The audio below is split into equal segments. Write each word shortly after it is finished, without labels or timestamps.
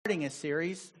a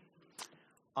series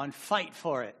on Fight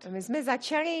for It. My jsme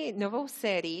začali novou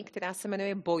sérii, která se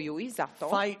jmenuje Bojuj za to.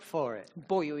 Fight for it.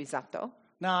 Bojuj za to.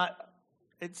 Now,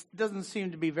 it doesn't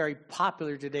seem to be very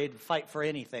popular today to fight for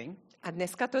anything. A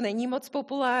dneska to není moc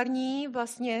populární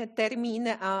vlastně termín,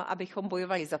 abychom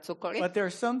bojovali za cokoliv. But there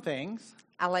are some things.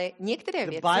 Ale některé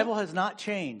The věci Bible has not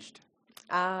changed.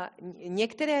 a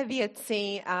některé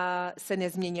věci se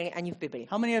nezměnily ani v Bibli.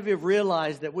 How many of you have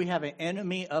realized that we have an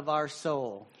enemy of our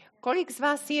soul? Kolik z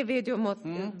vás je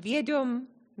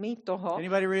vědomí toho,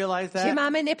 Anybody realize že that?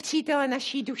 máme nepřítele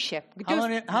naší duše?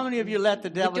 How many of you let the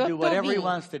devil kdo do to whatever he ví?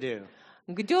 wants to do?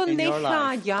 Kdo in your nechá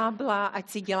life? ďábla, ať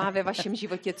si dělá ve vašem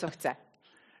životě, co chce?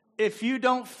 If you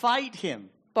don't fight him,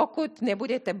 Pokud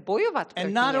nebudete bojovat proti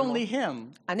and not němu, only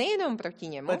him, a nejenom proti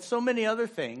němu, but so many other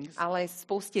things, ale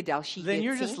spoustě dalších then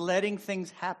you're věcí, just letting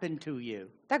things happen to you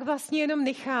tak vlastně jenom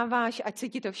necháváš, ať se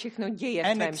ti to všechno děje v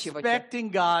and tvém životě.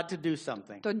 expecting God to do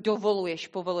something. To dovoluješ,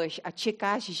 povoluješ a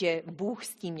čekáš, že Bůh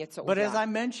s tím něco But as udělá. I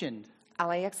mentioned,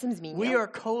 Ale jak jsem we zmínil,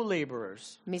 are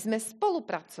co-laborers. my jsme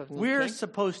spolupracovníci. We're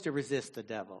supposed to resist the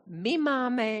devil. My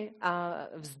máme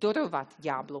vzdorovat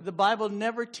ďáblu. The Bible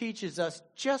never teaches us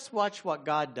just watch what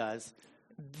God does.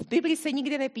 V Bibli se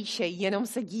nikde nepíše, jenom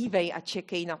se dívej a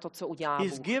čekej na to, co udělá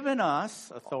He's Bůh. given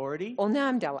us authority, On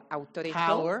nám dal autoritu,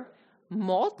 power,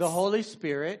 moc, the Holy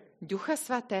Spirit, Ducha His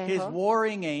Svatého,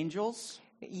 warring angels,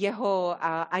 jeho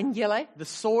anděle, the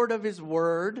sword of His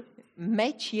word.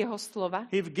 meč jeho slova.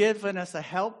 He's given us a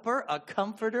helper, a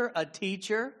comforter, a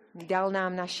teacher. Dal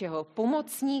nám našeho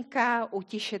pomocníka,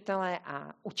 utišitele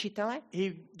a učitele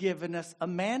He's given us a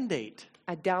mandate,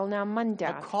 a dal nám a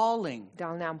mandát, calling.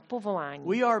 dal nám povolání.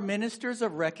 We are ministers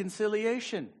of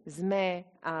reconciliation.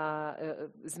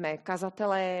 Jsme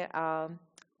kazatelé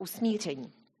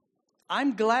usmíření.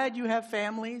 I'm glad you have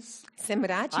families, Jsem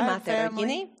rád, že I have máte family,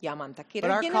 rodiny, já mám taky but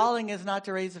our rodinu, calling is not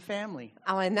to raise a family.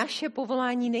 ale naše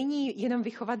povolání není jenom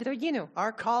vychovat rodinu.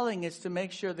 Our calling is to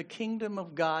make sure the kingdom of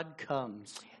God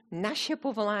comes. Naše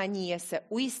povolání je se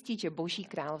ujistit, že Boží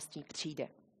království přijde.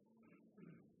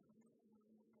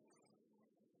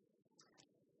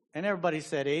 And everybody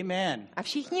said amen A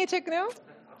všichni řeknou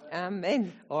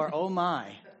amen. or oh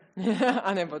my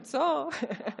A nebo co?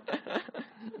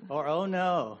 or oh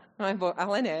no A nebo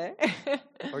ale ne.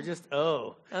 or just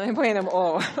oh. A nebo jenom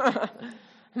o.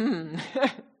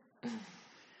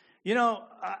 You know,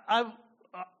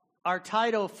 our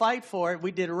title Fight for It,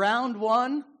 we did round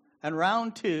 1 and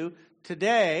round 2.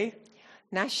 Today,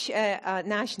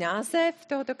 Náš název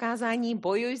tohoto kázání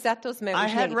Bojuj za to, jsme I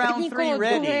už had měli první round kolo, 3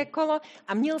 ready. druhé kolo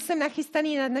a měl jsem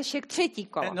nachystaný na dnešek třetí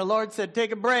kolo. and the Lord said,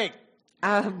 take a break.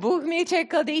 A Bůh mi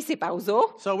řekl, dej si pauzu.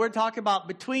 So we're talking about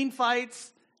between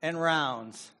fights and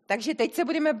rounds. Takže teď se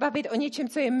budeme bavit o něčem,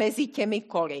 co je mezi těmi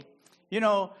koly. You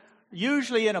know,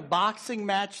 usually in a boxing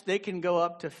match, they can go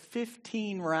up to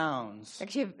 15 rounds.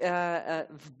 Takže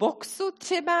v boxu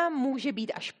třeba může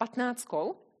být až 15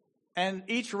 kol And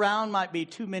each round might be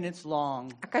 2 minutes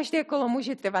long. a každé kolo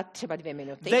může trvat třeba 2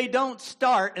 minuty. They don't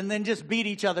start and then just beat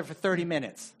each other for 30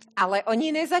 minutes. Ale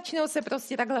oni nezačnou se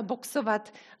prostě takhle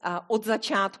boxovat od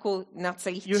začátku na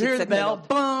celých You hear the 30 bell, minut.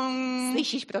 boom,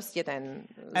 Slyšíš prostě ten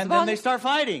and then zvon they start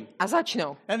fighting. a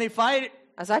začnou. And they fight,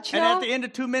 A and začnou at the end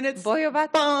of 2 minutes,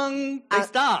 bojovat. bang, they A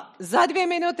stop. za 2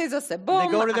 minuty zase They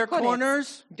bom go to a their konec.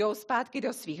 corners, Jdou zpátky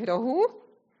do svých rohů,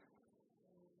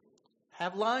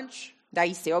 have lunch,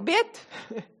 dají si oběd,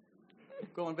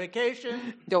 go on vacation,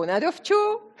 jdou na dovču,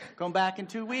 come back in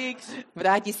 2 weeks,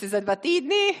 vrátí se za 2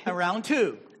 týdny and round 2.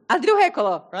 a druhé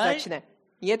kolo Right? začne.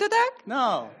 Je to tak?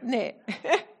 No, Ne.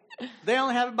 they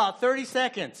only have about 30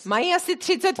 seconds. Mají asi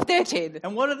 30 vteřin.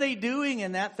 And what are they doing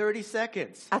in that 30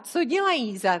 seconds? A co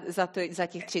dělají za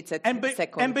těch 30 And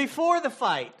sekund? before the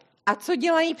fight, A co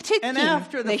dělají předtím, And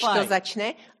after the než to fight.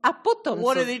 začne? A potom,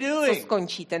 What co, are they doing? co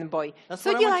skončí ten boj? That's Co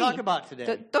what I want to dělají? talk about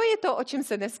today. To je to, o čem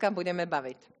se dneska budeme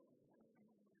bavit.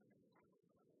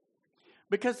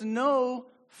 Because no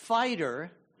fighter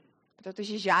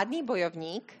Protože žádný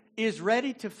bojovník is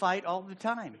ready to fight all the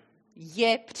time.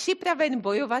 je připraven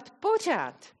bojovat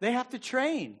pořád. They have to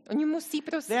train. Oni musí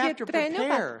They prostě have to trénovat.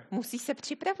 prepare. Musí se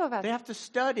připravovat. They have to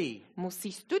study.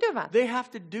 Musí studovat. They have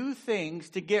to do things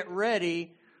to get ready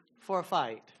for a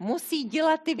fight. Musí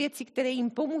dělat ty věci, které jim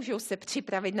pomůžou se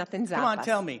připravit na ten Come on, zápas.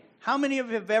 tell me. How many of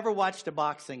you have ever watched a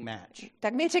boxing match?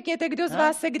 Tak mi řekněte, kdo z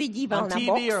vás se kdy díval On na TV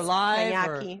box, or na live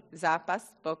nějaký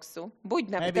zápas boxu. Buď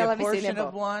na Maybe a televizi, portion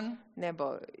of one?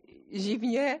 nebo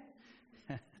živně.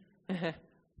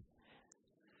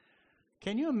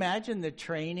 Can you imagine the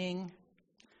training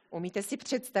Umíte si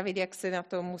představit, jak se na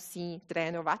to musí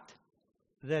trénovat?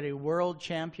 that a world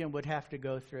champion would have to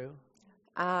go through?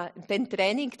 A ten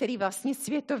trénink, který vlastně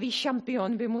světový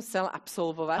šampion by musel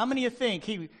absolvovat. How many of you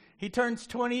think he turns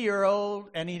 20-year-old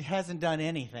and he hasn't done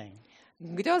anything?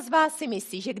 Kdo z vás si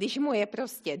myslí, že když mu je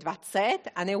prostě 20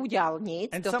 a neudělal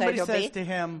nic And do té somebody doby says to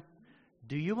him,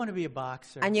 "Do you want to be a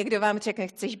boxer?" a někdo vám řekne,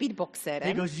 chceš být He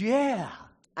boxerem? goes,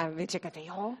 "Yeah. A vy řeknete,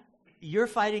 jo. You're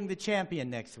fighting the champion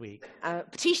next week." A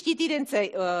příští týden se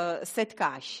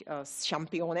setkáš s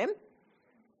šampionem.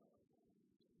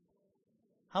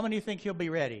 How many think he'll be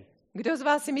ready? Kdo z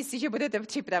vás si myslí, že budete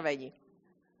připraveni?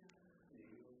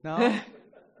 No?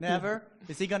 Never?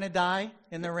 Is he going to die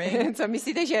in the ring? Co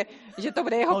myslíte, že to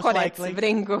bude jeho Most konec likely. v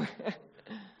ringu?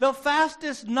 The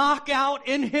fastest knockout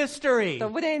in history. To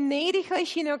bude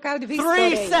nejrychlejší knockout v 3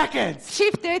 historii. seconds. 3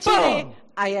 vteřiny Boom.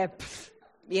 a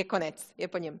je konec, je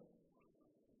po něm.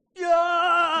 Yeah!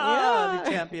 Yeah.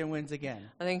 The champion wins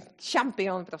again. A ten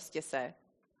šampion prostě se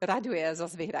raduje a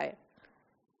zase vyhraje.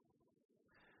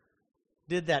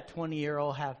 Did that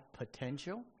 20-year-old have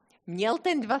potential? Měl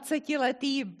ten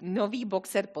 20letý nový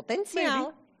boxer potenciál?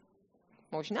 Maybe.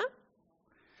 Možná?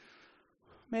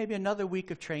 Maybe another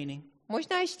week of training.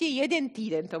 Možná ještě 1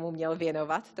 týden tomu měl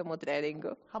věnovat, tomu tréninku.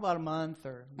 How about a month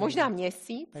or Možná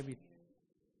měsíc, maybe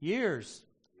years?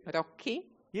 roky.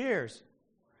 Years.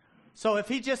 So if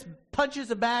he just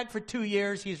punches a bag for 2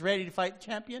 years, he's ready to fight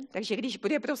the champion? Takže když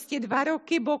bude prostě 2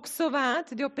 roky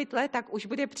boxovat do pytle, tak už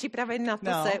bude připraven na to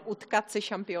No. se utkat se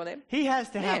šampionem. He has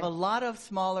to have Ne. a lot of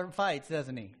smaller fights,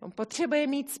 doesn't he? On potřebuje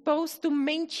mít spoustu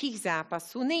menších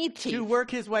zápasů nejdřív, To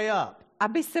work his way up.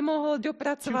 aby se mohl To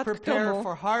dopracovat k prepare tomu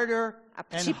for harder a and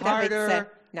připravit se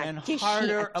harder na and těžší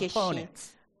harder a těžší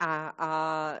opponents.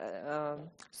 a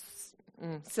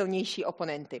silnější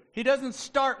oponenty. He doesn't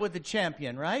start with the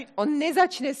champion, right? On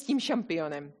nezačne s tím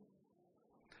šampionem.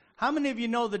 How many of you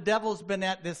know the devil's been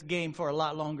at this game for a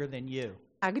lot longer than you?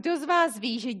 A kdo z vás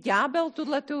ví, že ďábel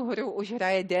tuhletu hru už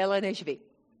hraje déle než vy?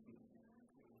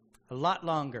 A lot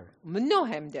longer.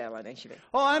 Mnohem déle než vy.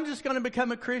 Oh, I'm just going to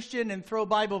become a Christian and throw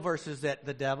Bible verses at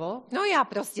the devil. No já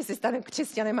prostě se stanu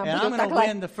křesťanem a And I'm budu gonna takhle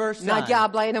win the first na time.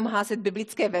 ďábla jenom házet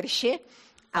biblické verši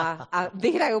a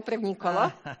vyhraju první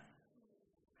kolo.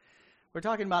 We're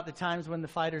talking about the times when the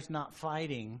fighter's not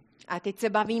fighting. A teď se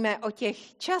bavíme o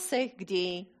těch časech,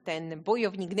 kdy ten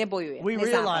bojovník nebojuje, We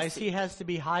realize nezápasí. he has to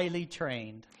be highly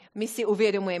trained. My si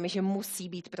uvědomujeme, že musí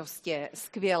být prostě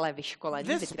skvěle vyškolený,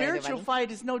 This spiritual vytrénovaný.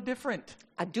 fight is no different.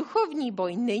 A duchovní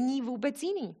boj není vůbec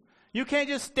jiný. You can't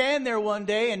just stand there one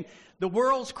day and the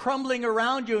world's crumbling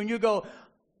around you and you go,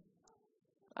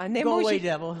 A go away,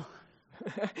 devil.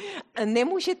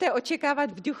 nemůžete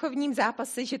očekávat v duchovním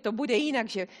zápase, že to bude jinak,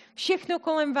 že všechno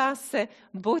kolem vás se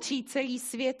boří, celý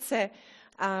svět se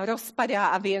rozpadá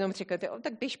a vy jenom řeknete,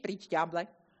 tak běž pryč, ďáble,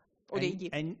 odejdi.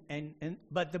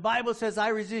 But the Bible says,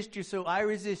 I resist you, so I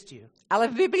resist you. Ale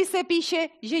v Bibli se píše,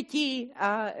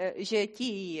 že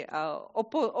ti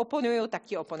oponuju, tak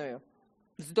ti oponuju.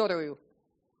 Vzdoruju.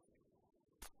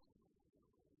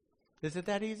 Is it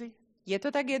that easy? Je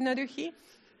to tak jednoduchý?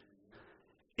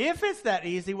 If it's that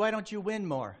easy, why don't you win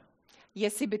more?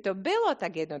 Jestli by to bylo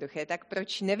tak jednoduché, tak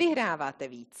proč nevyhráváte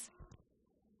víc?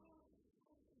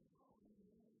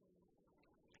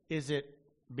 Is it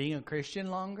being a Christian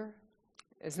longer?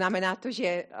 Znamená to,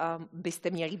 že byste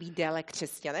měli být déle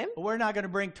křesťanem? We're not going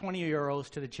to bring 20-year-olds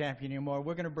to the champion anymore.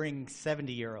 We're going to bring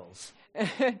 70-year-olds.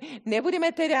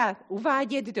 Nebudeme teda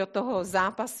uvádět do toho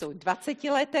zápasu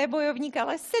 20leté bojovníka,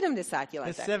 ale 70leté.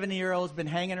 This 70-year-old's been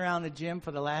hanging around the gym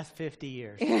for the last 50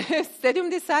 years.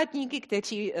 70tníky,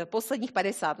 kteří posledních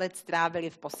 50 let strávili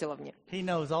v posilovně. He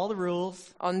knows all the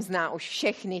rules. On zná už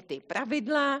všechny ty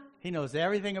pravidla, He knows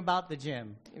everything about the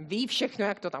gym. ví všechno,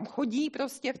 jak to tam chodí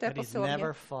prostě v té But he's posilovně,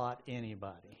 never fought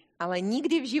anybody. ale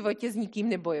nikdy v životě s nikým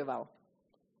nebojoval.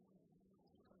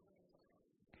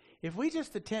 If we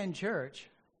just attend church,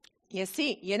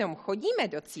 Jestli jenom chodíme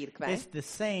do církve, it's the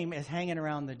same as hanging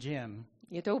around the gym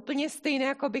je to úplně stejné,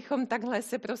 jako bychom takhle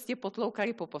se prostě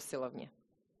potloukali po posilovně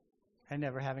and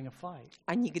never having a fight.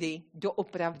 a nikdy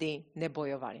doopravdy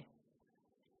nebojovali.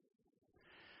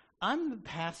 I'm the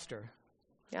pastor.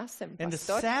 Já jsem And the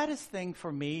pastor saddest thing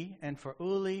for me and for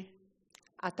Uli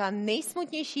a ta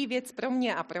nejsmutnější věc pro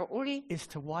mě a pro Uli is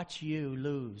to watch you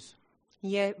lose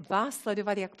je vás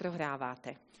sledovat, jak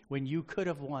prohráváte, when you could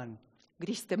have won.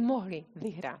 když jste mohli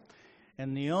vyhrát.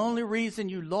 And the only reason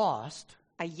you lost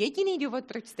A jediný důvod,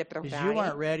 proč jste is you prohráli,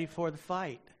 weren't ready for the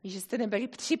fight. je, že jste nebyli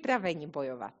připraveni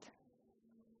bojovat.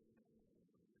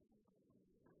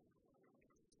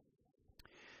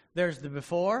 There's the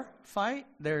before fight,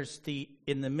 there's the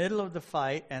in the middle of the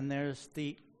fight, and there's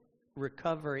the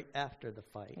recovery after the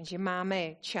fight. Takže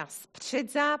máme čas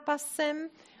před zápasem,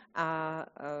 a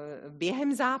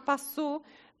během zápasu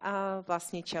a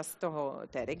vlastně čas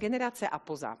té regenerace a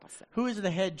po zápase. Who is the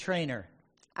head trainer?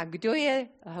 A kdo je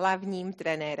hlavním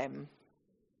trenérem?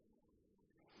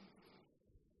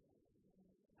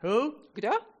 Who? Kdo?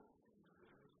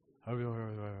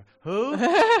 Who?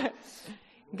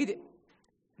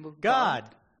 God.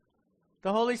 The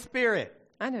Holy Spirit.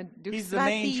 Ano, Duch He's the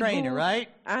main Svatý trainer, Bůh. right?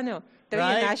 Ano, to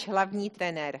Right? je náš hlavní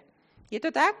trenér. Je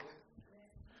to tak?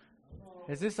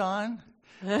 Is this on?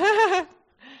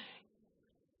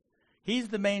 He's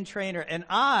the main trainer, and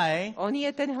I On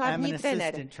je ten am hlavní an trenér.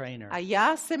 assistant trainer. A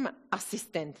já jsem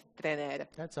asistent trenér,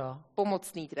 That's all.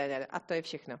 pomocný trenér. A to je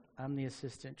všechno. I'm the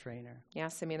assistant trainer. Já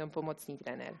jsem jenom pomocný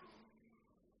trenér.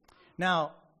 Now,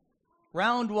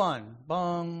 round one.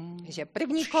 Bong. Takže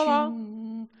první kolo,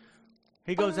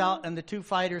 He goes out, and the two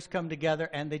fighters come together,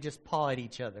 and they just paw at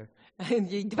each other.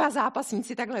 dva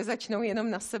zápasníci takhle začnou jenom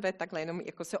na sebe, takhle jenom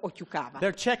jako se oťukávat.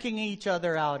 They're checking each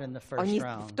other out in the first Oni v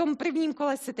round. tom prvním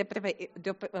kole se teprve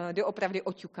doopravdy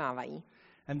oťukávají.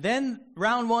 And then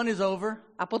round one is over.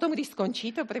 A potom, když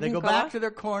skončí to They první go kolo, back to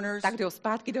their corners. tak jdou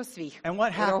zpátky do svých And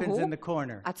what happens rohů. in the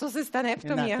corner? A co se stane v in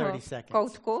tom that jeho 30 seconds?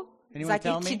 koutku? Anyone Za těch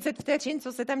tell me? 30 vteřin,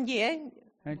 co se tam děje?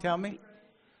 Can you tell me?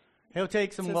 He'll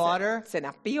take some Co water. se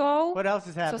napijou? What else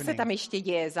is Co happening? se tam ještě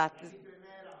děje?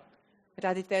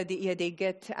 They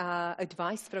get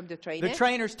advice from the trainer? The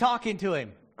trainer's talking to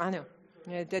him. Ano.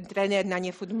 Ten trenér na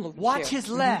ně furt mluví. Watch že jo? his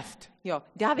left. Jo,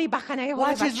 dávej bacha na jeho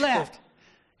Watch his levačku. left.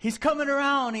 He's coming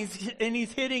around.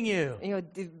 He's hitting you. Jo,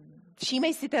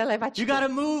 všímej si té levačky. You got to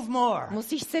move more.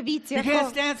 Musíš se víc You jako can't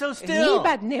stand so still.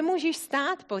 hýbat, nemůžeš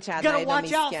stát pořád You na got to jednom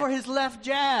watch out místě. for his left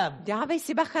jab. Dávej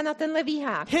si bacha na ten levý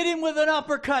hák. Hit him with an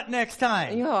uppercut next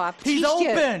time. Jo, a He's příště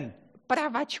open.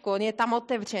 pravačku, on je tam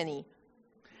otevřený.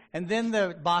 And then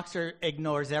the boxer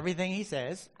ignores everything he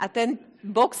says. A ten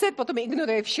boxer potom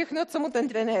ignoruje všechno, co mu ten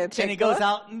trenér And he řekl. goes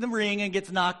out in the ring and gets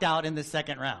knocked out in the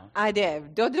second round. A jde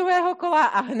do druhého kola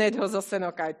a hned ho zase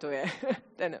knockoutuje.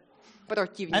 Ten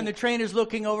protivník. And the trainer's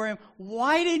looking over him.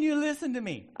 Why didn't you listen to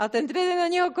me? A ten trenér na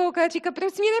něho kouká a říká,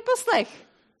 proč jsi mě neposlech?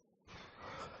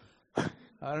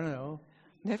 I don't know.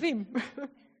 Nevím.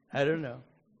 I don't know.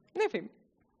 Nevím.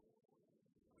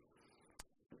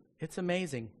 It's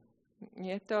amazing.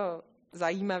 Je to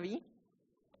zajímavý.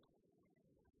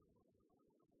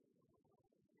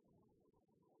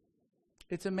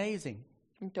 It's amazing.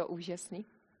 Je to úžasný.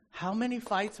 How many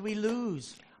fights we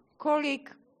lose.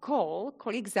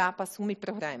 Kolik zápasů my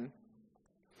prohrajeme.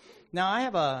 Now I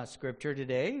have a scripture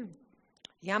today.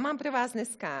 Já mám pro vás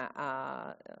dneska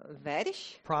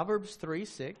verš, Proverbs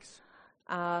 3:6.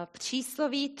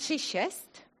 Přísloví 3:6.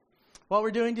 What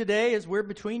we're doing today is we're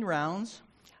between rounds.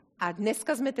 A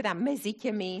dneska jsme teda mezi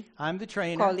těmi I'm the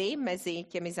trainer. koly, mezi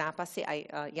těmi zápasy a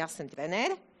já jsem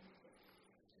trenér.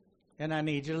 And I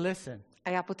need you to listen. A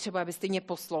já potřebuji, abyste mě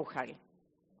poslouchali.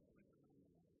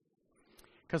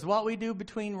 Because what we do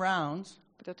between rounds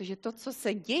Protože to, co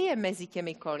se děje mezi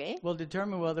těmi koly, will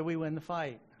determine whether we win the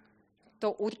fight.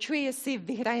 to určuje, jestli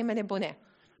vyhrajeme nebo ne.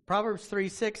 Proverbs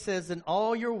 3:6 says, "In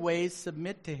all your ways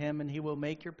submit to him, and he will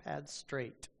make your paths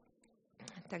straight."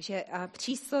 Takže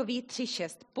přísloví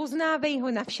 3:6. Poznávej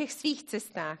ho na všech svých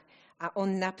cestách a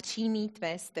on napřímí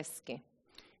tvé stezky.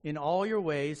 In all your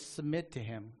ways submit to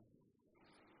him.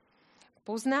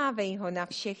 Poznávej ho na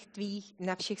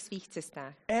všech svých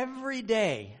cestách. Every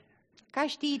day,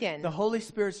 Každý den the Holy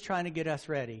Spirit's trying to get us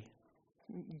ready.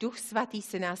 Duch Svatý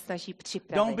se nás snaží Don't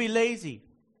připravit. be lazy.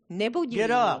 Nebuď Get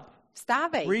líný. up.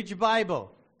 Vstávej. Read your Bible.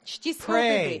 Čti svou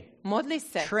Pray. Bibli. Modli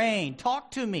se. Train. Talk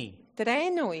to me.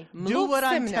 Trénuj. Do Mluv what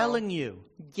se I'm mnou. telling you.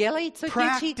 Dělej, co ti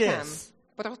Practice. říkám.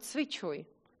 Procvičuj.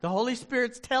 The Holy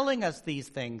Spirit's telling us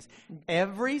these things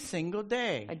every single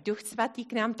day. A Duch Svatý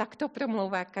k nám takto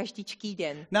promlouvá každičký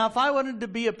den. Now, if I wanted to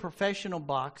be a professional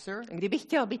boxer, Kdybych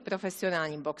chtěl být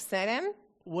profesionálním boxerem,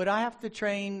 would I have to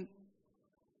train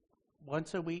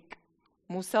once a week,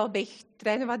 musel bych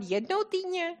trénovat jednou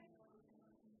týdně,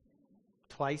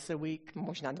 twice a week,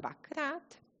 možná dvakrát,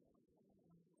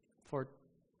 for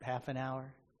half an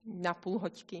hour, na půl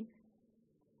hoďky,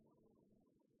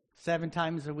 7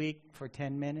 times a week for 10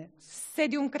 minutes?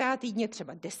 7krát týdně,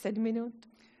 třeba 10 minut?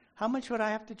 How much would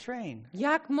I have to train?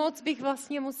 Jak moc bych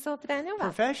vlastně musel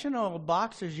trénovat? Professional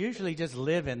boxers usually just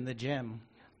live in the gym.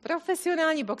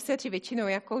 Profesionální boxeři většinou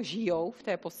jako žijou v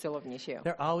té posilovně, že jo?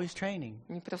 They're always training.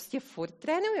 Oni prostě furt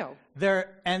trénujou.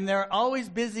 They're always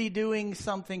busy doing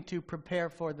something to prepare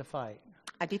for the fight.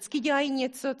 A vždycky dělají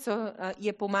něco, co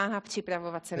je pomáhá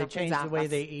připravovat se They na ten change the way zápas.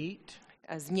 they eat.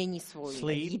 A změní svůj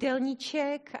Sleep.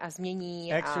 jídelníček a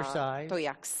změní Exercise. to,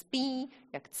 jak spí,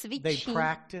 jak They cvičí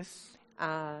practice.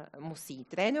 a musí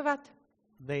trénovat.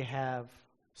 They have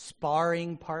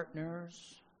sparring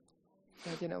partners, I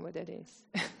don't know what that is.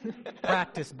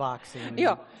 practice boxing.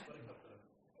 Jo.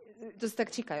 To se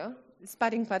tak říká, jo?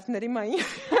 Sparring partnery mají.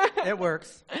 It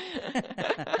works.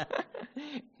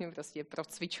 Prostě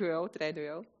procvičujou,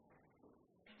 trénujou.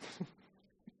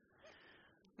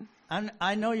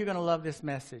 I know you're going to love this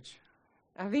message.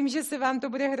 A vím, že se vám to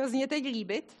bude hrozně teď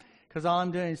líbit. Because all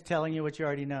I'm doing is telling you what you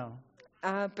already know.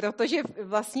 A protože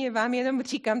vlastně vám jenom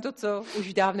říkám to, co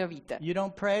už dávno víte. You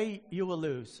don't pray, you will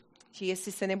lose. Že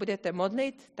jestli se nebudete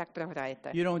modlit, tak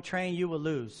prohrajete. You don't train, you will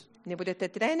lose. Nebudete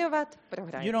trénovat, You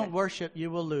prohrajete. don't worship,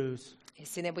 you will lose.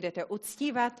 Jestli nebudete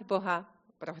uctívat Boha,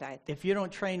 prohrajete. If you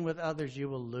don't train with others, you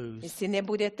will lose. Jestli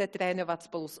nebudete trénovat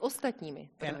spolu s ostatními,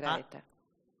 prohrajete.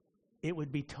 It would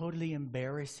be totally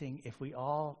embarrassing if we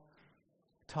all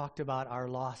talked about our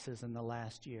losses in the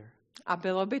last year. A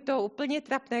bylo by to úplně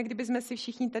trapné, kdyby jsme si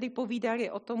všichni tady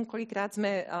povídali o tom, kolikrát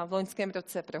jsme v loňském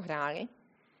roce prohráli.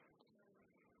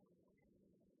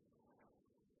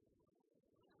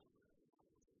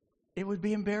 It would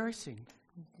be embarrassing.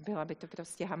 Byla by to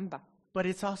prostě hanba. But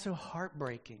it's also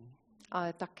heartbreaking.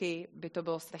 Ale taky by to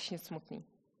bylo strašně smutný.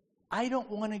 I don't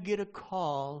want to get a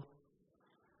call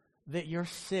that you're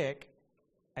sick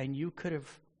and you could have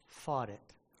fought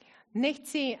it.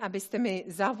 Nechci, abyste mi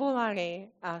zavolali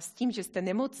a s tím, že jste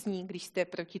nemocní, když jste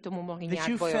proti tomu mohli That nějak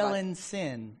you fell bojovat. in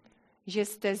sin Že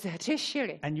jste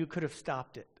zhřešili, and you could have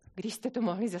stopped it. když jste to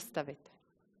mohli zastavit.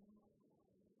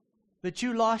 That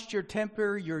you lost your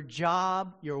temper, your job,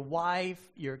 your wife,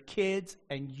 your kids,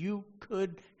 and you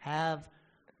could have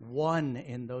won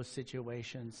in those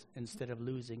situations instead of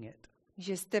losing it.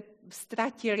 Že jste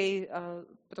ztratili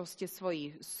prostě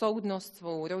svoji soudnost,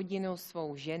 svou rodinu,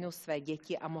 svou ženu, své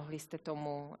děti a mohli jste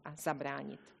tomu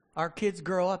zabránit. Our kids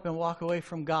grow up and walk away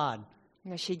from God.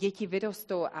 Naše děti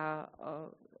vyrostou a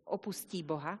opustí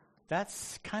Boha.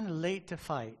 That's kind of late to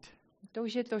fight. To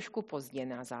už je trošku pozdě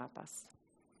na zápas.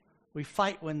 We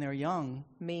fight when they're young,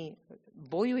 My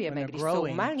bojujeme, When they're když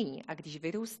growing. jsou malí a když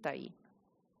vyrůstají,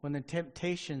 when the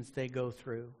temptations they go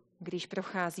through. když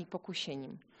prochází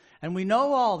pokušením. And we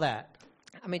know all that.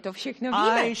 A my to všechno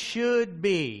víme. I should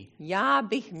be, Já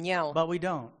bych měl, but we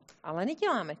don't. ale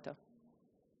neděláme to.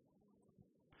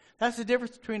 That's the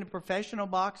difference between a professional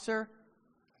boxer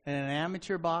and an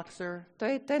amateur boxer. To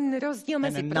je ten rozdíl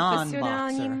mezi And a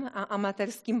profesionálním a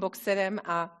amatérským boxerem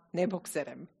a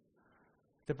neboxerem.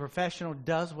 The professional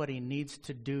does what he needs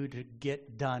to do to get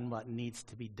done what needs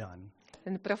to be done.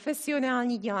 Ten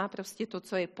profesionální dělá prostě to,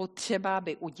 co je potřeba,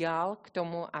 aby udělal k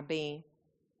tomu,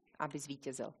 aby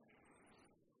zvítězil.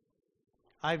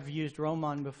 I've used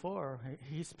Roman before.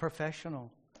 He's professional.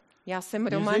 Já jsem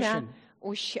Romana Musician.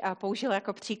 už použila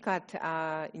jako příklad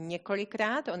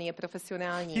několikrát. On je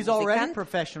profesionální He's already muzikant.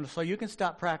 professional, so you can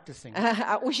stop practicing.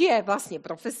 A už je vlastně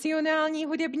profesionální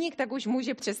hudebník, tak už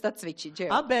může přestat cvičit, že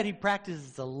jo? I bet he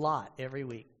practices a lot every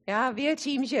week. Já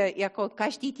věřím, že jako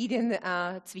každý týden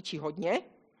cvičí hodně.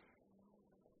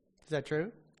 Is that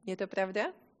true? Je to pravda?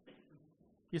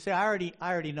 You say, I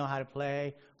already know how to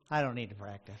play. I don't need to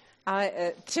practice. Ale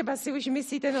třeba si už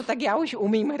myslíte, no tak já už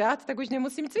umím hrát, tak už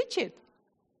nemusím cvičit.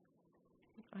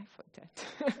 I thought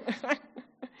that.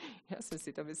 Já jsem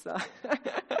si to myslela.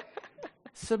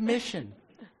 Submission.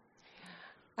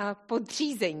 A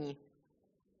podřízení.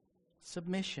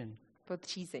 Submission.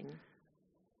 Podřízení.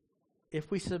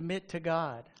 If we submit to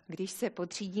God, Když se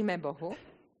podřídíme Bohu,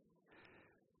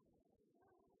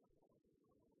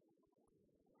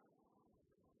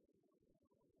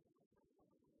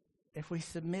 if we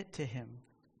submit to him,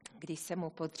 když se mu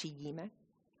podřídíme,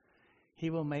 he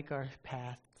will make our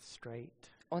path straight.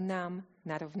 on nám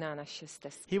narovná naše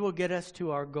stezky. He will get us to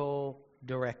our goal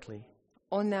directly.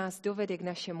 On nás dovede k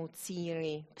našemu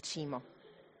cíli přímo.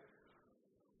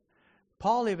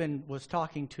 Paul even was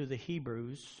talking to the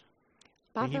Hebrews,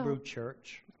 the Hebrew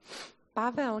church.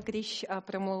 Pavel, když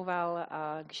promlouval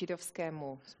k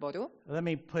židovskému sboru, Let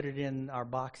me put it in our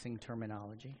boxing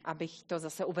terminology. abych to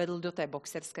zase uvedl do té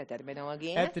boxerské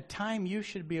terminologie, At the time you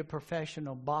should be a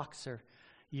professional boxer,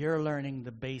 you're learning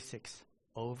the basics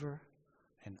over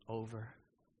and over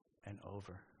and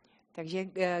over. takže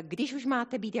když už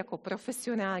máte být jako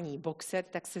profesionální boxer,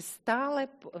 tak se stále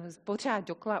pořád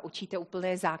dokola učíte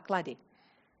úplné základy.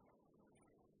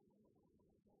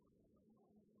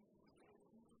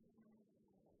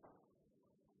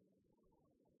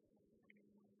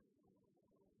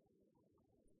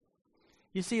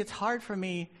 You see, it's hard for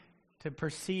me to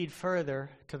proceed further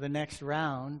to the next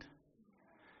round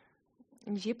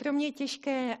Je pro mě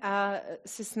těžké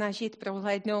se snažit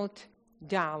prohlédnout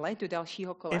dále do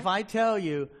dalšího kola. if I tell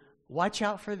you, watch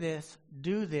out for this,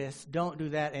 do this, don't do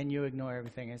that, and you ignore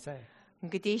everything I say.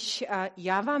 když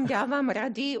já vám dávám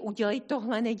rady, udělej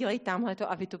tohle, nedělej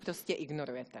tamhleto a vy to prostě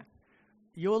ignorujete.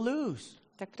 You'll lose.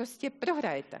 Tak prostě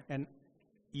prohrajete. And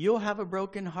you'll have a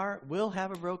broken heart, we'll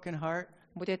have a broken heart.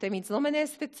 Budete mít zlomené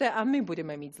srdce a my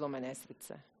budeme mít zlomené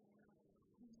srdce.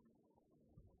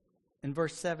 In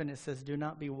verse 7 it says, do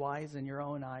not be wise in your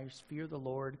own eyes, fear the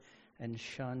Lord and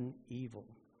shun evil.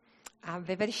 A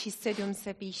ve verši 7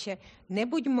 se píše,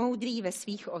 nebuď moudrý ve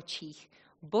svých očích,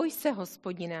 boj se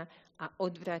Hospodina a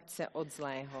odvrať se od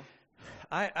zlého.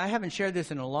 I haven't shared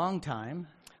this in a long time.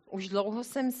 Už dlouho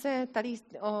jsem se tady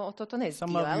o toto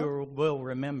Some of nezdílel. you will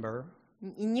remember.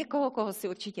 Někoho, koho si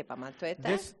určitě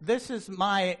pamatujete. This is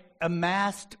my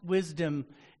amassed wisdom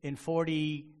in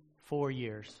 44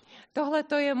 years. Tohle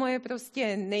to je moje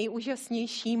prostě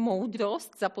nejúžasnější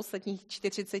moudrost za posledních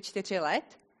 44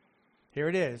 let. Here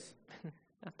it is.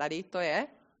 A tady to je.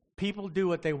 People do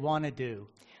what they want to do.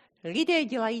 Lidé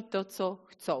dělají to, co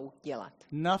chcou dělat.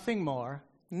 Nothing more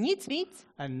Nic víc,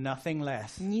 and nothing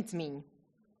less. nic míň.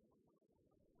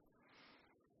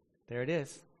 There it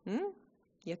is.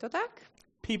 Je to tak?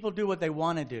 People do what they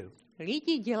want to do.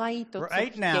 Lidi dělají to, co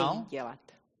Right chtějí now. dělat.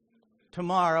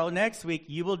 Tomorrow, next week,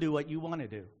 you will do what you want to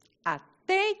do. A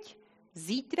teď,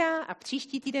 zítra a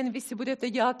příští týden vy si budete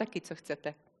dělat taky, co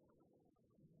chcete.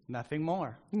 Nothing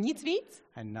more Nic víc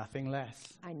and nothing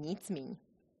less. a nic míň.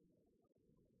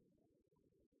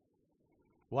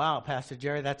 Wow, Pastor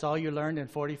Jerry, that's all you learned in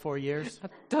 44 years? A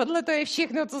tohle to je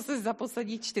všechno, co se za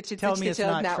poslední Tell me it's 44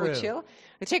 let not true. naučil.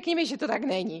 Řekni mi, že to tak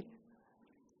není.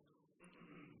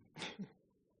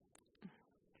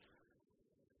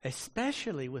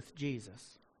 Especially with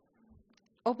Jesus.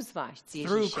 Obzvlášť s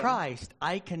Through Ježíšem. Christ,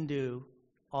 I can do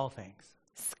all things.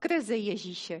 Skrze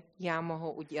Ježíše já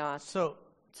mohu udělat So,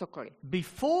 cokoliv.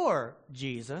 before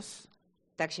Jesus,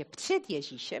 Takže před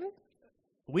Ježíšem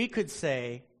we could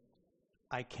say,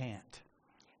 I can't.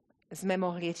 jsme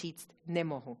mohli říct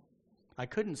nemohu. I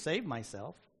couldn't save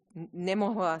myself.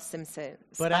 Nemohla jsem se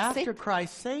But spasit, after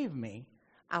Christ saved me,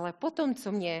 ale potom,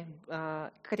 co mě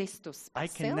Kristus I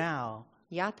spasil, can now,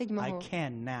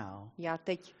 já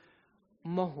teď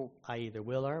mohu I either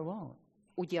will or won't.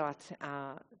 udělat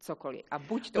cokoliv. A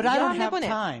buď to But I udělám, don't nebo have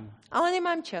ne. time. Ale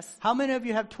nemám čas. How many of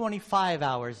you have 25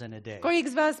 hours in a day? Kolik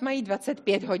z vás mají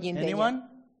 25 hodin denně? Anyone?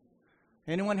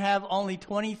 Anyone have only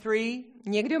 23?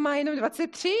 Někdo má jenom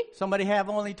 23? Somebody have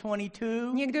only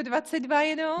 22? Někdo 22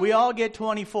 jenom? We all get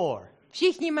 24.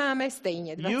 Všichni máme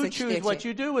stejně You choose what 24.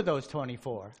 you do with those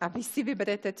 24. A vy si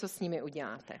vyberete, co s nimi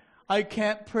uděláte. I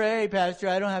can't pray, Pastor.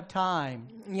 I don't have time.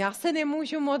 Já se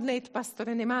nemůžu modlit,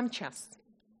 pastore, nemám čas.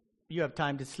 You have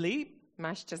time to sleep.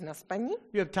 Máš čas na spaní?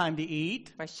 You have time to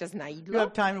eat. Máš čas na You jídlo?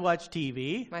 have time to watch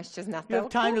TV. Máš čas na You have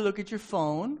time to telku? look at your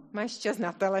phone. Máš čas na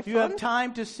You telefon? have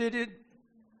time to sit at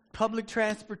public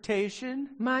transportation.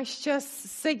 Máš čas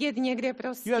sedět někde You have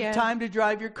prostě time to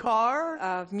drive your car.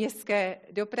 v městské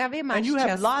dopravě? And Máš you have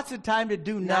čas lots of time to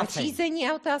do na nothing.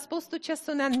 řízení auta a spoustu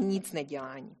času na nic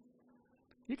nedělání.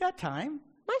 You got time.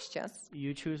 Máš čas.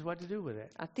 You choose what to do with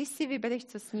it. A ty si vybereš,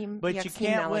 co s ním, But jak you s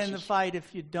ním can't win the naložíš. fight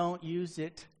if you don't use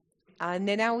it. Ale to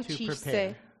nenaučíš prepare.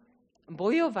 se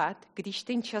bojovat, když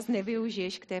ten čas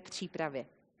nevyužiješ k té přípravě.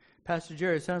 Pastor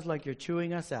Jerry, it sounds like you're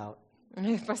chewing us out.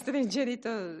 Pastor Jerry, to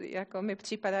jako mi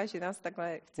připadá, že nás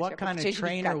takhle chceš What jako kind of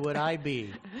trainer would I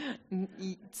be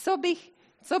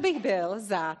Co bych byl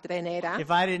za trenéra, if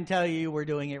I didn't tell you were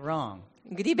doing it wrong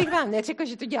kdybych vám neřekl,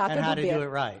 že to děláte and how to do it blbě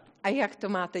right? a jak to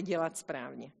máte dělat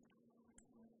správně.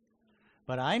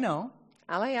 But I know,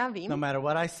 Ale já vím, no matter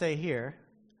what I say here,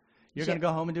 you're Že- going to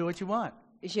go home and do what you want.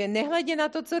 že nehledě na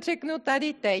to, co řeknu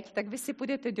tady teď, tak vy si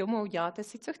půjdete domů, děláte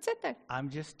si, co chcete. I'm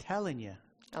just telling you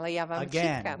Ale já vám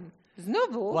Again. říkám,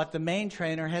 znovu, what the main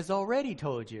trainer has already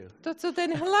told you. to, co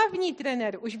ten hlavní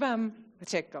trenér už vám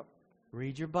řekl.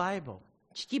 Read your Bible,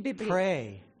 Čti Bibli,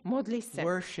 pray, modli se,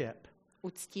 worship,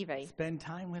 uctívej, spend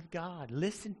time with God,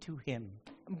 listen to Him.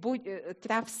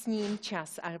 tráv s ním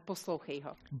čas a poslouchej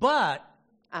ho. But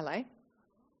Ale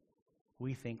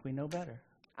we think we know better.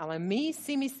 my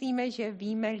si myslíme, že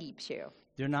víme líp, že jo.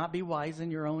 Do not be wise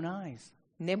in your own eyes.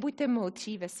 Nebuďte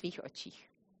moudří ve svých očích.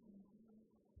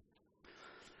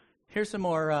 Here's some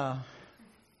more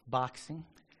boxing.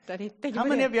 Tady teď How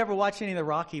many bude of you ever watched any of the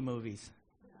Rocky movies?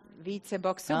 více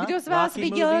boxu. Huh? Kdo z vás Rocky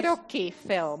viděl movies? Rocky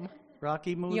film?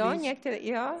 Rocky movies? Jo, některé,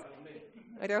 jo?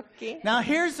 Rocky. Now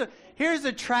here's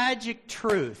a tragic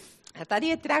truth. A tady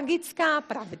je tragická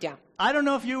pravda. I don't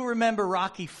know if you remember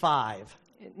Rocky 5.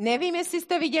 Nevím, jestli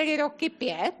jste viděli Rocky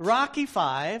 5. Rocky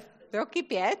 5 Rocky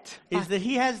 5 is that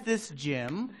he has this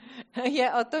gym,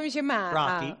 je o tom, že má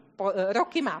Rocky.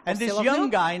 Rocky má and this posilovnu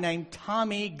young guy named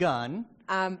Tommy Gunn,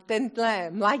 A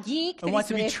tenhle mladík, který wants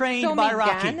to se be jmenuje trained Tommy by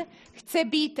Rocky. Gunn,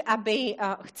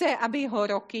 chce, aby ho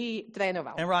Rocky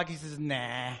trénoval. And Rocky says,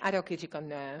 nah, A Rocky říkal,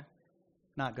 ne,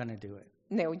 not going to do it.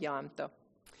 neudělám to.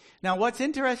 Now, what's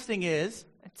interesting is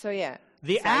A co je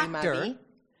the actor zajímavý,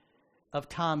 of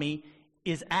Tommy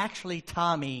is actually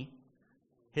Tommy.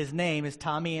 His name is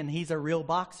Tommy, and he's a real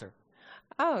boxer.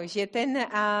 že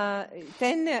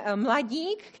ten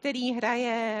mladík, který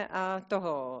hraje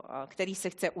který se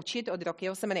chce učit od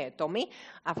Rockyho, se jmenuje Tommy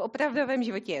a v opravdovém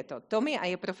životě je to Tommy a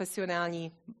je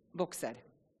profesionální boxer.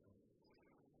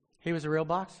 He was a real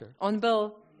boxer. On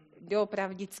byl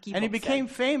doopravdický And he boxer. became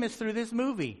famous through this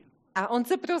movie. A on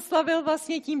se proslavil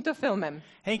vlastně tímto filmem.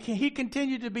 He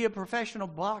continued to be a professional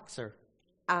boxer.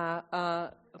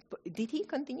 Did he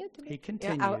continue to be? He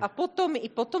continued. A potom i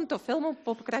po tomto filmu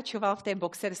pokračoval v té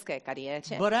boxerské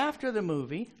kariéře. But after the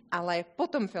movie, Ale po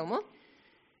tom filmu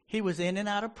he was in and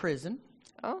out of prison.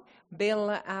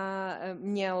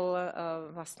 Měl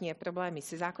vlastně problémy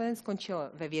se zákonem,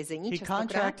 skončil ve vězení He častokrát.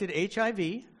 contracted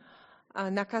HIV.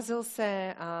 Nakazil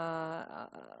se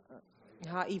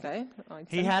HIV.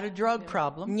 He had a drug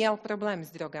problem. Měl problém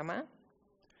s drogama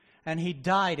And he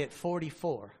died at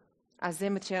 44. a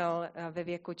zemřel ve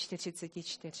věku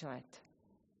 44 let.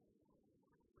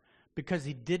 Because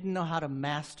he didn't know how to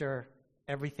master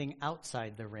everything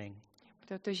outside the ring.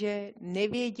 Protože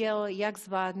nevěděl, jak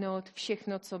zvládnout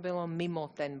všechno, co bylo mimo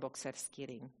ten boxerský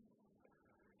ring.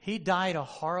 He died a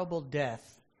horrible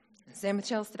death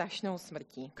Zemřel strašnou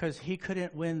smrtí, because he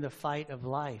couldn't win the fight of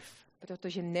life.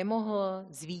 protože nemohl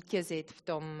zvítězit v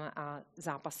tom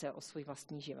zápase o svůj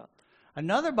vlastní život.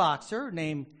 Another boxer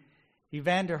named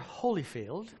Evander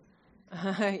Holyfield,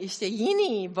 Ještě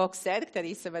jiný boxer,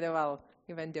 který se jmenoval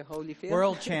Evander Holyfield,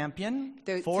 world champion,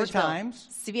 four což byl times,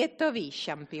 světový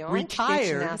šampion, Retired.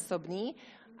 čtyřnásobný,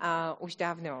 a už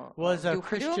dávno was a v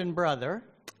důchodu, Christian brother,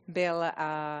 byl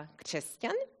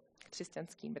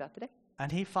křesťanský bratr,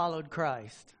 and he followed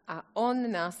Christ. a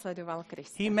on následoval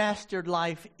Krista. He mastered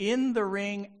life in the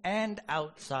ring and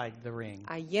outside the ring.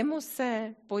 A jemu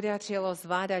se podařilo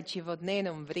zvládat život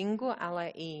nejenom v ringu,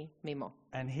 ale i mimo.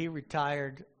 And he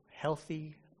retired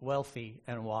healthy, wealthy,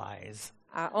 and wise.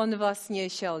 A on vlastně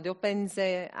šel do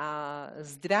penze a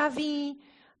zdravý,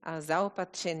 a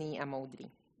zaopatřený a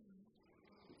moudrý.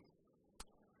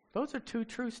 Those are two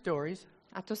true stories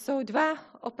A to jsou dva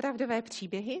opravdové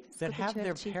příběhy, that have skutečné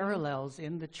their příběhy, parallels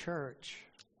in the church.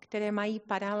 které mají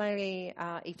paralely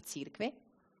i v církvi.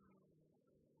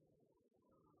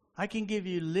 I can give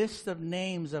you lists of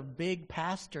names of big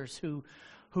pastors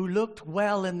who looked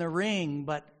well in the ring,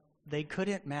 but they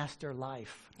couldn't master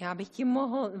life. Já bych ti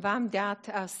mohl vám dát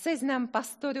seznam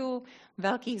pastorů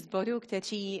velkých sborů,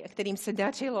 kterým se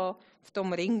dařilo v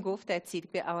tom ringu, v té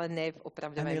církvi, ale ne v And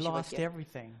opravdovém they lost životě.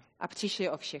 everything. A přišli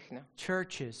o všechno.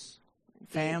 Churches,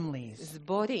 families,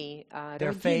 Sbory a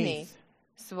their rodiny, faith.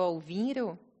 svou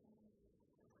víru.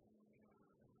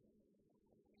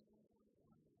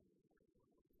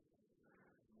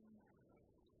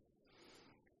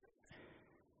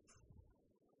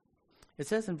 It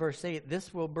says in verse 8,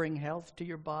 this will bring health to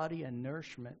your body and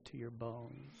nourishment to your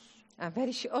bones. A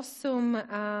verš 8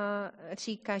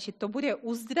 říká, že to bude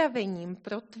uzdravením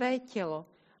pro tvé tělo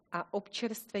a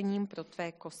občerstvením pro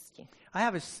tvé kosti.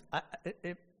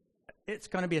 It's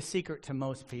going to be a secret to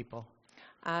most people.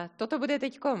 A toto bude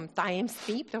teďkom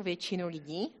tajemství pro většinu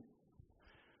lidí.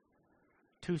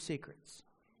 Two secrets.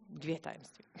 2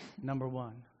 tajemství. Number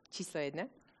 1, Číslo 1.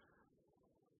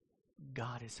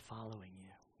 God is following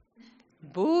you.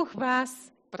 Bůh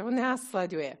vás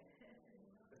pronásleduje.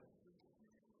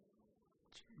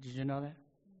 Did you know that?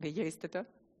 Věděli jste to?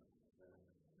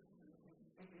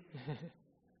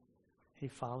 He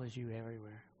follows you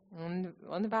everywhere.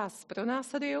 On vás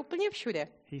pronásleduje úplně všude.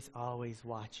 He's always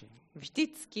watching.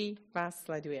 Vždycky vás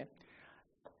sleduje.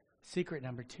 Secret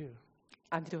number 2,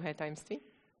 A druhé tajemství?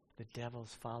 the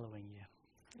devil's following you.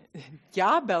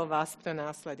 Ďábel vás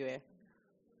pronásleduje.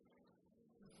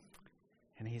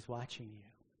 And he's watching you.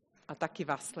 A taky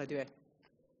vás sleduje.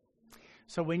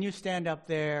 So when you stand up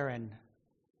there and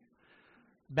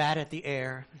bat at the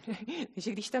air,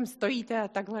 Takže když tam stojíte a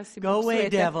takhle si go away,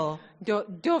 boxujete devil.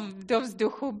 do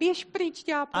vzduchu, běž pryč,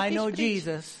 ďáblu, I běž know pryč.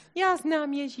 Jesus. Já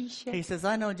znám Ježíše. He says,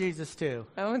 I know Jesus too.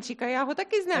 A on říká, já ho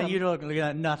taky znám. And you don't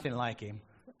look nothing like him.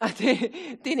 A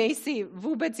ty nejsi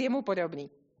vůbec jemu podobný.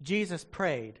 Jesus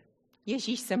prayed.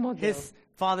 Ježíš se modlil. His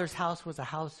father's house was a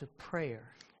house of prayer.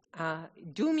 A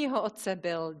dům jeho otce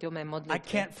byl domem I modlitby.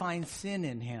 can't find sin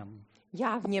in him.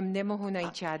 Já v něm nemohu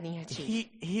najít žádný hřích.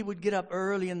 He would get up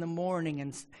early in the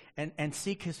morning and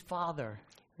seek his father.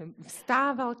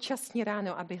 Vstával časně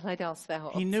ráno, aby hledal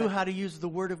svého He knew otce. how to use the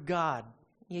word of God.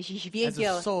 Ježíš as a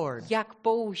věděl, sword, jak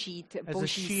použít as a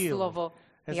Boží shield, slovo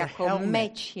as a jako helmet.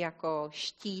 meč, jako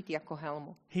štít, jako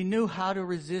helmu. He knew how to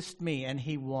resist me, and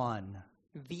he won.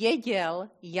 Věděl,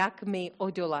 jak mi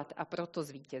odolat a proto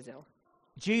zvítězil.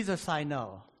 Jesus I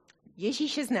know.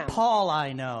 Ježíše znám, Paul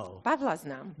I know. Pavla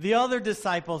znám, The other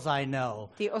disciples I know.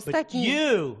 ty But ostatní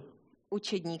you,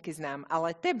 učedníky znám,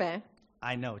 ale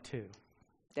I know too.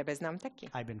 tebe znám taky.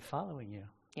 I've been following you.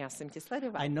 Já jsem tě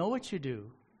sledoval. I know what you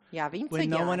do Já vím, co when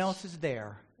no one děláš, else is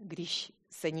there. když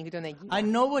se nikdo nedívá. I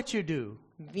know what you do.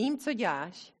 Vím, co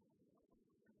děláš.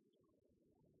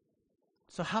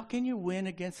 So how can you win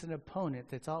against an opponent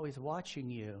that's always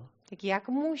watching you Tak jak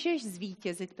můžeš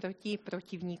zvítězit proti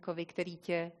protivníkovi, který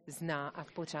tě zná a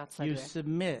pořád you sleduje?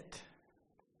 submit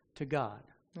to God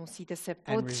Musíte se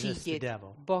and resist the podřídit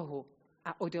devil. Bohu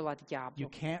a odolat You ďáblu.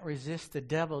 can't resist the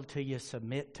devil till you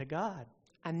submit to God.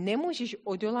 A nemůžeš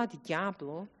odolat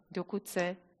ďáblu, dokud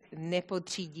se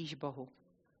nepodřídíš Bohu.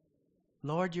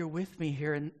 Lord, you're with me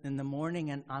here in the morning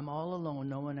and I'm all alone.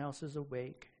 No one else is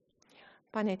awake.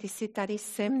 Pane, ty jsi tady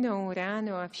se mnou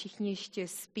ráno a všichni ještě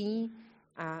spí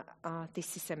a ty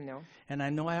jsi se mnou. And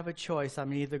I know I have a choice.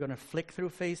 I'm either going to flick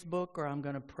through Facebook or I'm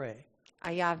going to pray. A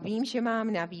já vím, že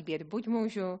mám na výběr. Buď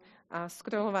můžu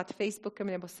scrollovat Facebookem,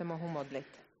 nebo se mohu modlit.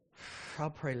 I'll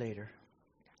pray later.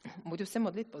 Budu se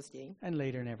modlit později. And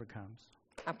later never comes.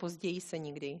 A později se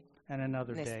nikdy. And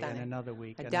another day, and Nestane. another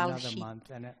week, A and another další month.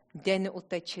 den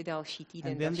uteče, další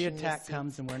týden, And then the další attack měsíc.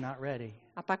 comes and we're not ready.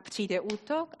 A pak přijde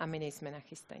útok a my nejsme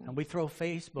nachystaní. And we throw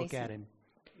Facebook Nejsme. at him.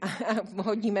 A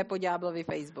hodíme po ďáblovi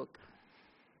Facebook.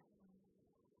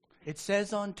 It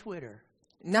says on Twitter,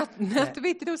 Na Ne.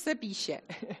 Twitteru se píše,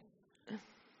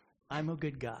 I'm a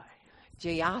good guy.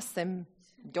 že já jsem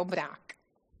dobrák.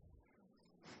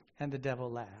 And the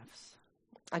devil laughs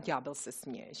A ďábel se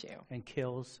směje, že jo? and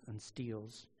kills and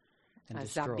steals and A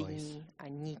destroys. zabíjí a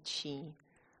ničí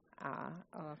a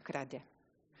krade.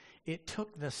 It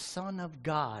took the Son of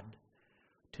God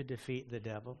to defeat the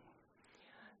devil.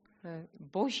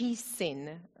 Boží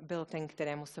syn byl ten,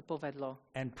 kterému se povedlo.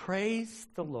 And praise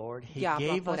the Lord, he Ďábla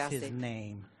gave us porazit. his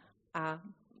name. A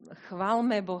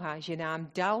chválme Boha, že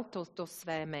nám dal to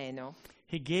své jméno,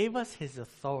 He gave us his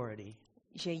authority.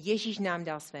 že Ježíš nám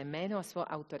dal své jméno a svou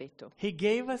autoritu. He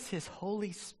gave us his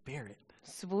Holy Spirit.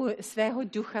 Svého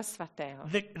ducha svatého.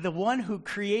 The one who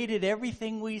created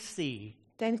everything we see.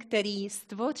 Ten, který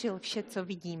stvořil vše, co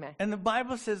vidíme. And the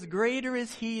Bible says, greater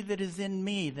is he that is in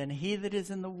me than he that is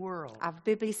in the world. A v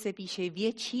Bibli se píše,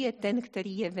 větší je ten,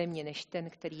 který je ve mně, než ten,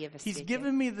 který je ve He's světě.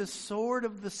 given me the sword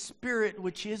of the Spirit,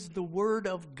 which is the word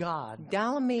of God.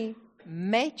 Dal mi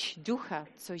meč ducha,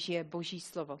 což je Boží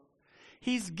slovo.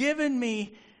 He's given me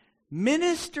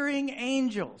ministering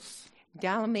angels.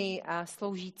 Dal mi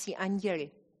sloužící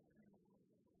anděli.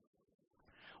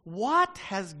 What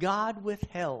has God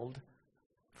withheld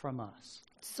from us?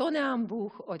 Co nám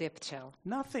Bůh odepřel?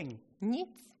 Nothing.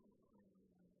 Nic.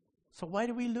 So why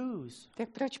do we lose? Tak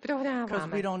proč Because we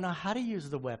prohráváme? don't know how to use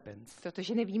the weapons.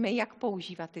 Protože nevíme, jak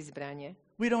používat ty zbraně.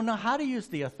 We don't know how to use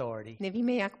the authority.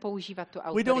 Nevíme, jak používat tu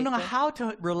We don't know autoritu. how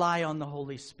to rely on the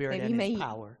Holy Spirit and Nevíme, his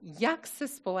power. jak se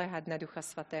spoléhat na Ducha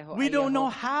Svatého We a don't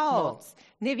know jeho how. moc.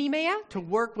 Nevíme, jak. To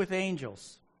work with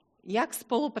angels. Jak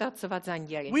spolupracovat s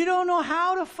anděli. We don't know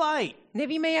how to fight.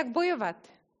 Nevíme, jak bojovat.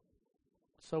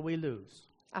 So we lose.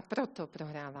 A proto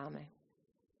prohráváme.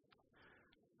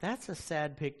 That's a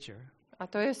sad picture A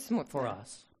to je for smutné.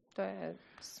 us. To je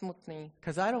smutný.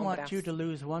 Because I don't want Obraz. you to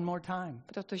lose one more time.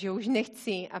 Protože už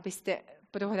nechci, abyste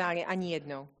prohráli ani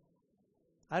jednou.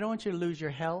 I don't want you to lose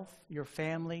your health, your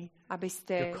family,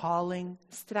 Abyste your calling,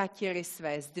 ztratili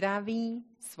své zdraví,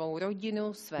 svou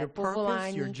rodinu, své your purpose,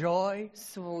 povolání, your joy,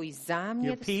 svůj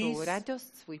záměr, your peace, svou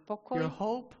radost, svůj pokoj, your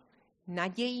hope.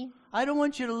 naději. I don't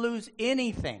want you to lose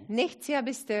anything. Nechci,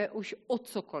 abyste už o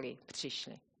cokoliv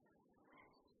přišli.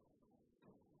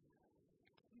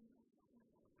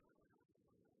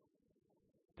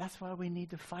 That's why we need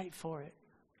to fight for it.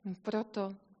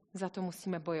 Proto za to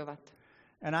musíme bojovat.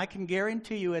 And I can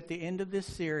guarantee you at the end of this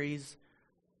series,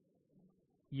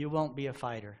 you won't be a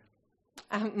fighter.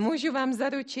 A můžu vám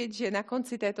zaručit, že na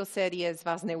konci této série z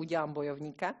vás neudělám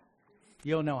bojovníka.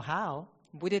 You'll know how,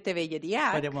 Budete vědět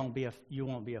jak, but you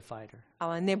won't be a fighter.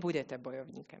 ale nebudete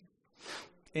bojovníkem.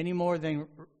 Any more than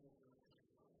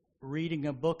reading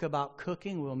a book about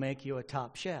cooking will make you a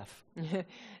top chef.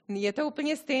 Je to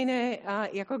úplně stejné,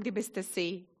 jako kdybyste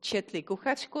si četli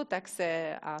kuchařku, tak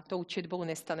se tou četbou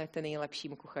nestanete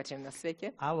nejlepším kuchařem na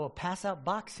světě. I will pass out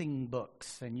boxing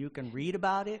books and you can read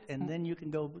about it and then you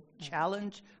can go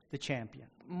challenge the champion.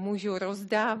 Můžu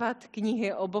rozdávat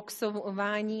knihy o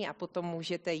boxování a potom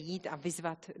můžete jít a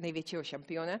vyzvat největšího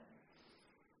šampiona.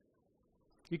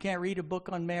 You can't read a book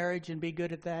on marriage and be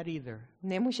good at that either.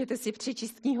 Nemůžete si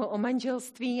přečíst knihu o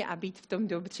manželství a být v tom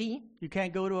dobří. You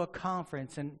can't go to a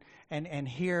conference and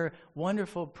hear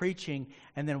wonderful preaching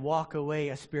and then walk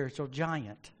away a spiritual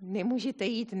giant. Nemůžete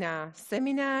jít na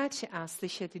seminář a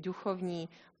slyšet duchovní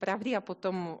pravdy a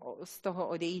potom z toho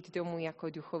odejít domů jako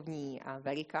duchovní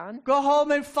velikán. Go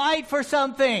home and fight for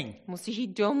something. Musíš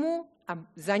jít domů a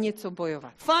za něco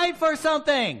bojovat. Fight for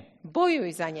something.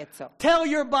 Bojuj za něco. Tell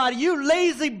your body, you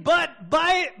lazy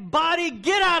body,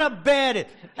 get out of bed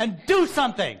and do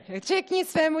something. Řekni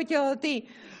svému tělu, ty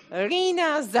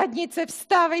líná zadnice,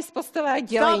 vstávej z postele a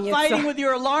dělej Stop něco. fighting with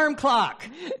your alarm clock.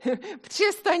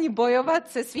 Přestaň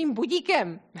bojovat se svým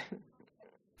budíkem.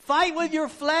 Fight with your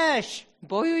flesh.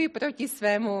 Bojuj proti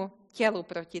svému tělu,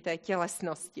 proti té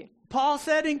tělesnosti. Paul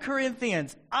said in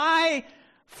Corinthians, I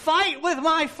fight with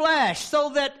my flesh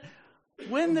so that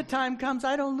when the time comes,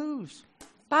 I don't lose.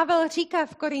 Pavel říká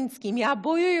v Korinským, já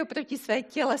bojuju proti své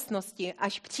tělesnosti,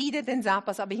 až přijde ten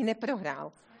zápas, abych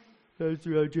neprohrál.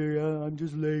 Pastor Jerry, I'm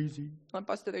just lazy. Ale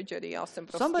pastor Jerry, já jsem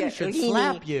Somebody prostě should líný.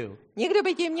 slap you. Někdo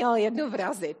by tě měl jednou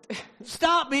vrazit.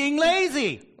 Stop being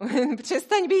lazy.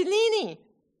 Přestaň být líný.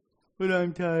 But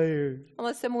I'm tired.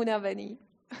 Ale jsem unavený.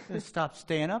 Stop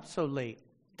staying up so late.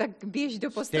 Tak běž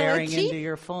do postele Staring into dřív.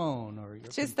 your phone or your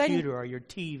Přestaň- computer or your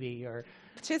TV or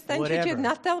Přestaň whatever. křičet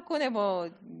na telku nebo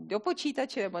do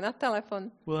počítače nebo na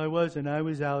telefon. well, I wasn't. I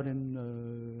was out and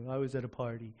I was at a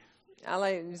party.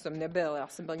 Ale jsem nebyl, já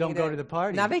jsem byl Don't někde go to the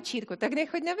party. na večírku. Tak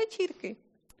nechoď na večírky.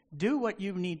 Do what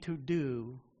you need to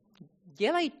do.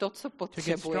 Dělej to, co stronger.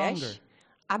 potřebuješ,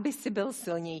 aby si byl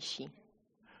silnější.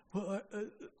 Well,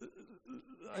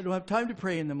 I don't have time to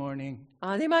pray in the morning.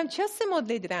 Ale nemám čas se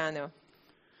modlit ráno.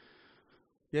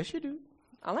 Yes, you do.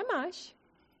 Ale máš.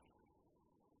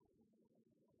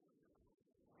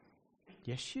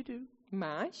 Yes, you do.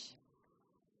 Máš.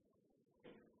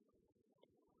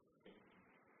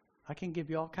 I can give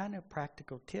you all kind of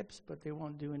practical tips, but they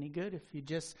won't do any good if you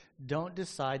just don't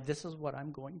decide this is what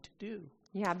I'm going to do.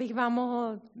 Já bych vám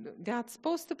mohl dát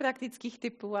spoustu praktických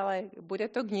tipů, ale bude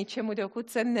to k ničemu, dokud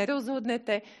se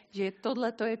nerozhodnete, že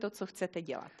tohle to je to, co chcete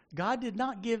dělat. God did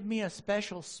not give me a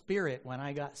special spirit when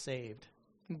I got saved.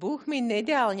 Bůh mi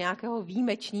nedal nějakého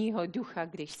výjimečného ducha,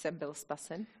 když jsem byl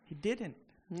spasen. He didn't.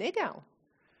 Nedal.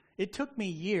 It took me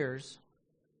years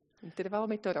Trvalo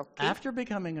mi to roky. after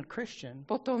becoming a Christian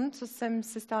Potom, co jsem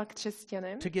se stal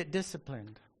křesťanem, to get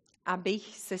disciplined,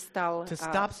 abych se stal to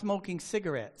stop smoking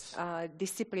cigarettes, to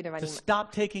disciplinovaným, stop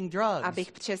taking drugs,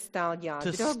 abych přestal dělat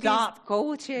to drogy, stop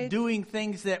kouřit, doing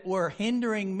things that were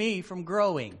hindering me from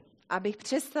growing. abych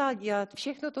přestal dělat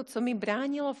všechno to, co mi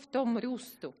bránilo v tom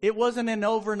růstu. It wasn't an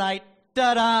overnight, To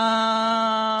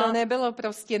ta-da! nebylo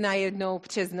prostě najednou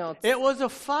přes noc. It was a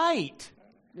fight.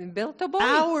 Byl to boj.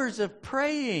 Hours of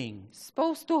praying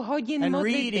Spoustu hodin and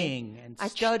modlitby reading and a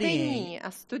studying. čtení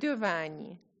a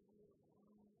studování.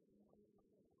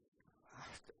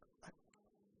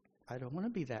 I don't want to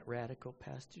be that radical,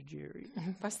 Pastor Jerry.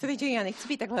 Pastor, že já nechci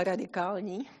být takhle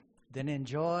radikální, Then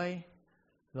enjoy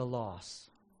the loss.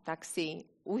 tak si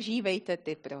užívejte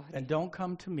ty prohry. And don't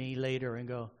come to me later and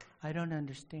go, I don't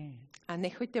understand. A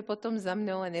nechoďte potom za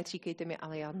mnou a neříkejte mi,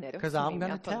 ale já Because I'm nerozumím.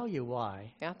 going to tell you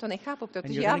why. Já to nechápu, And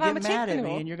protože you're já going to vám get mad at me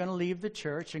řeknu, and you're going to leave the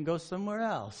church and go somewhere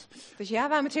else. protože já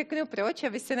vám řeknu proč a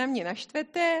vy se na mě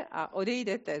naštvete a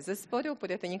odejdete ze sporu,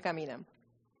 půjdete někam jinam.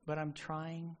 But I'm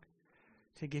trying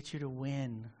to get you to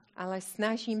win. Ale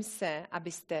snažím se,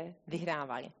 abyste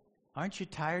vyhrávali. Aren't you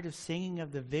tired of singing of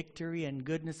the victory and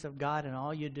goodness of God and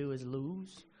all you do is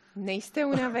lose? Nejste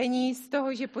unavení z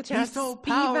toho, že pořád He's so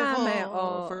zpíváme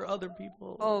powerful for other people.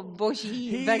 o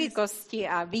boží He's- velikosti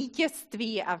a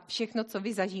vítězství a všechno, co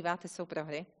vy zažíváte, jsou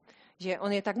prohry. Že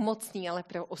on je tak mocný, ale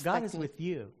pro God is ostatní. with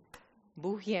you.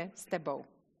 Bůh je s tebou.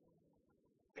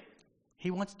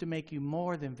 He wants to make you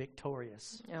more than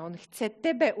victorious. A on chce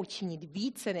tebe učinit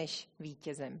více než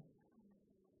vítězem.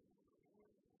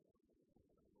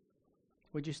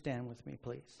 Would you stand with me,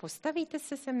 please? Postavíte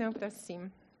se mnou,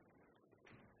 prosím.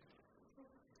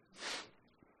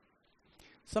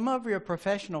 Some of you are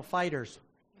professional fighters.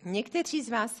 Někteří z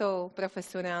vás jsou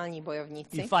profesionální You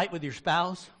bojovníci. fight with your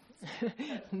spouse.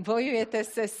 Bojujete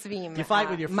se svým You fight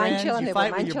with your friends, manželem you nebo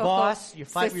fight with your manželkou, boss, you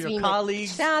fight se with your svými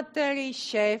colleagues. přáteli,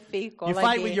 šéfy, You fight with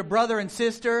kolegy, your brother and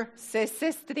sister. se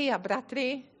sestry a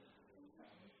bratry.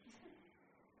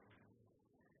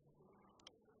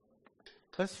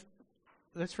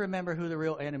 Let's remember who the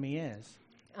real enemy is.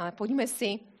 Ale pojďme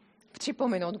si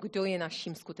připomenout, kdo je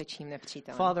naším skutečným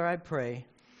nepřítelem. Father, I pray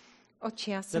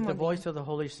Otče, já se that the modlím, voice of the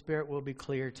Holy Spirit will be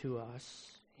clear to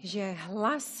us. že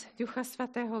hlas Ducha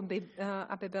Svatého by,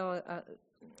 aby byl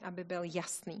aby byl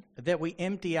jasný. that we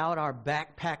empty out our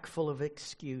backpack full of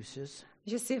excuses,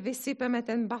 Že si vysypeme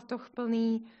ten batoh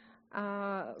plný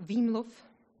výmluv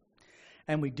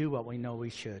and we do what we know we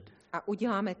should. a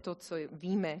uděláme to, co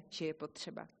víme, že je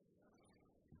potřeba.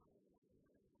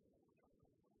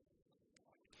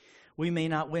 We may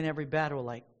not win every battle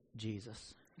like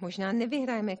Jesus, Možná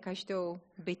nevyhrajeme každou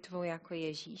bitvu jako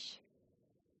Ježíš,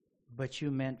 but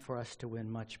you meant for us to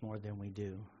win much more than we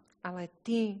do. ale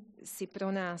ty si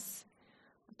pro nás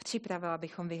připravil,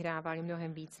 abychom vyhrávali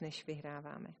mnohem víc, než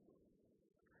vyhráváme.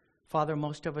 Father,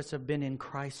 most of us have been in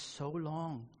Christ so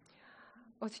long.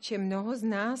 Otče, mnoho z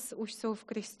nás už jsou v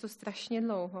Kristu strašně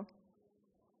dlouho.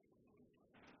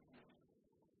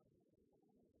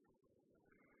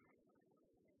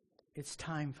 It's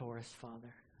time for us,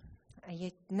 Father. A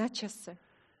je na čase.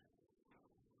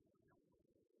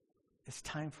 It's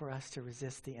time for us to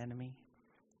resist the enemy.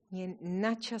 Je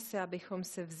na čase, abychom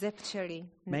se vzepřeli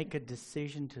Make a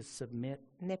decision to submit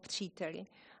nepříteli,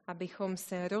 abychom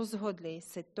se rozhodli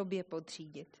se tobě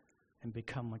podřídit and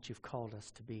become what you've called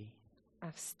us to be.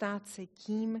 a vstát se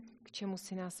tím, k čemu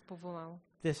si nás povolal.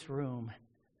 This room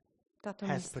Tato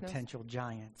has místnost potential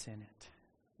giants in it,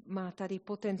 má tady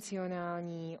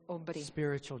potenciální obry,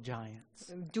 spiritual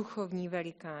giants duchovní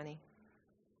velikány,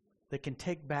 that can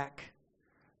take back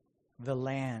the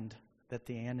land that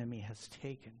the enemy has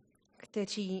taken.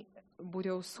 kteří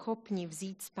budou schopni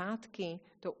vzít zpátky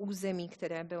to území,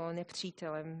 které bylo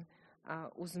nepřítelem a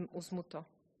uzmuto.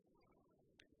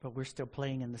 But we're still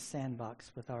playing in the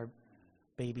sandbox with our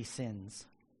baby sins.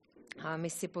 A my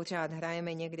si pořád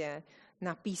hrajeme někde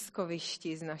na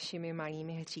pískovišti s našimi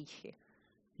malými hříchy.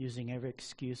 Using every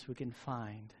excuse we can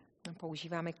find.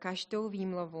 Používáme každou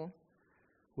výmluvu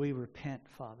We repent,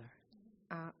 Father.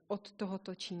 a od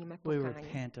tohoto činíme We pokání.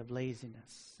 repent of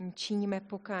laziness, Činíme of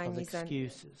pokání za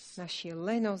excuses. naši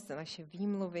lenost, za naše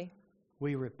výmluvy,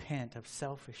 We repent of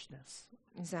selfishness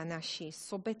za naši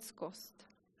sobeckost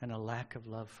and a lack of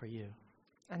love for you.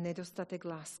 a nedostatek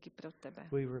lásky pro tebe.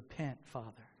 We repent,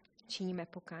 Father. Činíme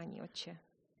pokání, Otče.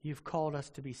 You've called us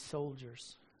to be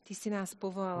soldiers, Ty jsi nás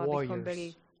povolal, abychom warriors,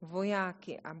 byli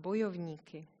vojáky a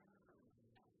bojovníky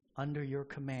under your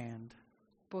command.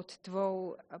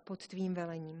 pod tvým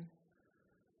velením.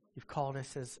 You've called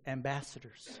us as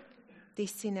ambassadors, Ty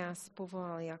jsi nás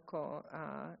povolal jako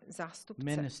zástupce,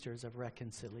 ministers of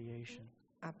reconciliation.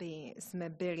 aby jsme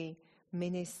byli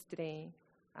ministry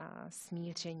a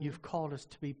smíření, You've called us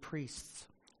to be priests.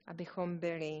 abychom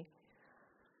byli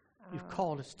You've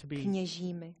called us to be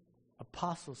kněžími,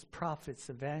 apostles, prophets,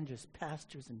 evangelists,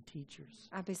 pastors, and teachers.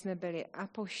 aby jsme byli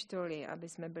apoštoly, aby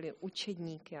jsme byli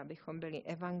učedníky, abychom byli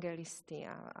evangelisty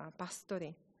a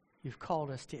pastory, You've called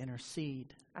us to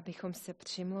intercede, abychom se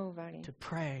přimlouvali, to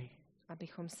pray.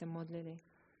 abychom se modlili.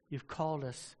 You've called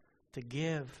us to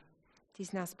give, Ty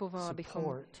jsi nás povolal, abychom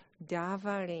support,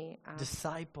 dávali a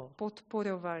disciple,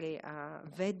 podporovali a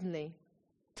vedli,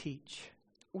 teach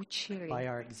učili, by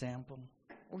our example.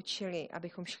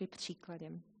 abychom šli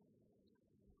příkladem.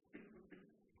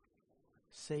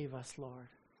 Save us, Lord,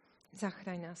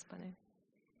 Zachraň nás, Pane,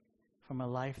 from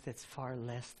a life that's far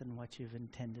less than what you've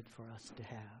intended for us to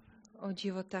have. od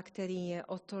života, který je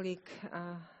o tolik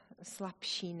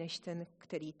slabší, než ten,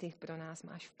 který ty pro nás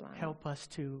máš v plánu. Help us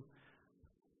to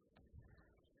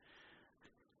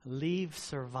leave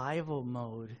survival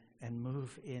mode and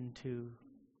move into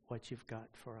what you've got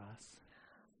for us.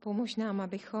 Pomož nám,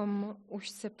 abychom už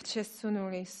se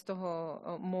přesunuli z toho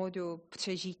módu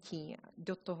přežití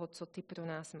do toho, co ty pro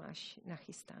nás máš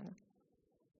nachystáno.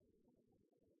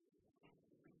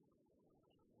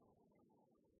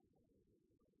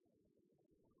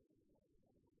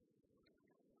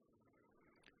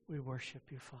 We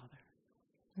worship you, Father,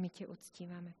 My tě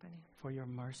uctíváme, Pane, for your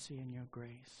mercy and your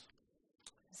grace.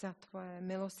 za tvoje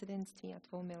milosrdenství a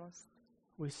tvou milost.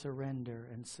 We surrender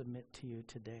and submit to you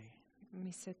today.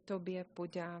 My se tobě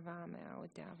podáváme a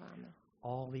oddáváme.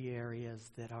 All the areas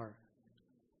that are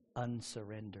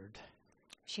unsurrendered.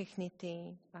 Všechny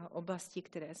ty oblasti,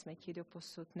 které jsme ti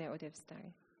doposud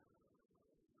neodevzdali.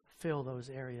 Fill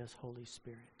those areas, Holy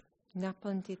Spirit.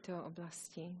 Naplň tyto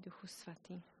oblasti, Duchu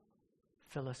Svatý.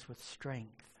 Fill us with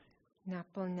strength.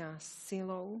 Naplň nás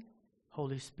silou.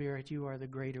 Holy Spirit, you are the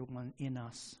greater one in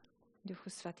us. Duchu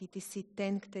Svatý, ty jsi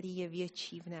ten, který je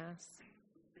větší v nás.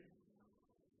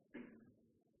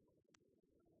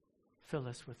 Fill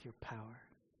us with your power,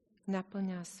 Naplň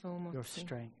nás svou your mocí,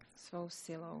 strength, svou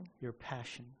silou, your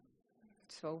passion.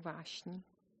 svou vášní.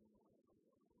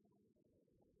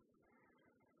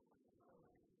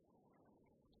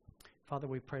 Father,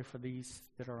 we pray for these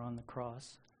that are on the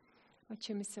cross.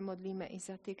 Oče, my se modlíme i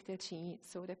za ty, kteří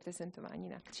jsou reprezentováni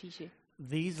na kříži.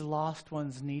 These lost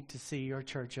ones need to see your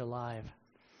church alive.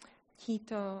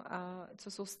 Títo,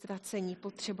 co jsou ztracení,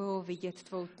 potřebují vidět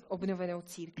tvou obnovenou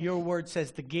církev. Your word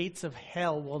says the gates of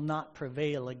hell will not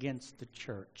prevail against the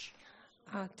church.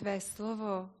 A tvé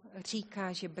slovo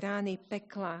říká, že brány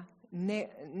pekla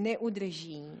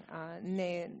neudrží a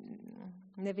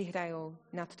nevyhrajou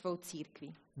nad tvou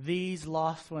církví. These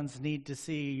lost ones need to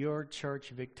see your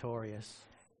church victorious.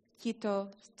 Tito,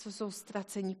 co jsou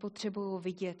ztracení, potřebují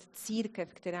vidět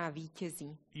církev, která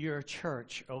vítězí. Your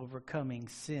church overcoming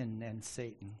sin and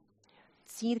Satan.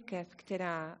 Církev,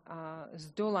 která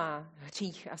zdolá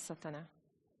hřích a satana.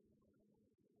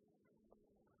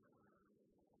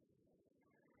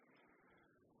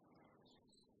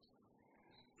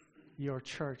 Your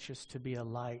church is to be a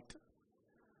light.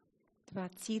 Tvá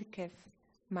církev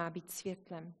má být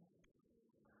světlem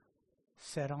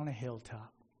Set on a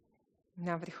hilltop.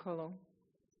 na vrcholu.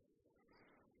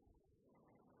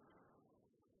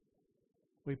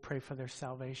 We pray for their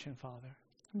salvation, Father.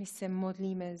 My se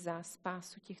modlíme za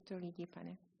spásu těchto lidí,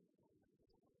 Pane.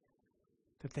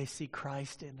 That they see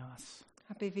Christ in us.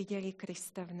 Aby viděli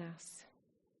Krista v nás.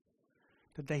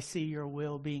 That they see your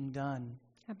will being done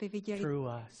Aby viděli through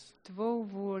us. tvou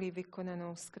vůli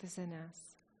vykonanou skrze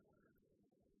nás.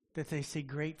 That they see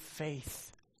great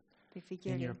faith Aby in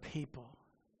viděli your people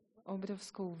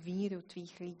obrovskou víru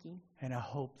tvých lidí and a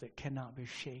hope that cannot be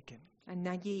shaken. a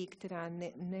naději, která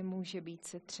nemůže být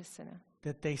setřesena.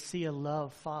 That they see a love,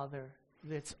 Father,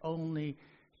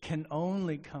 can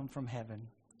only come from heaven.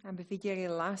 Aby viděli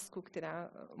lásku,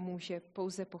 která může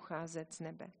pouze pocházet z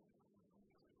nebe.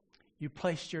 You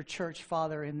placed your church,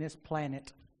 Father, in this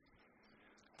planet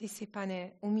Ty jsi,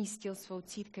 Pane, umístil svou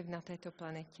církev na této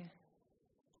planetě,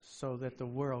 so that the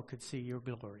world could see your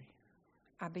glory.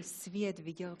 aby svět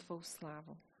viděl tvou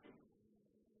slávu.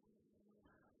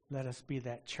 Let us be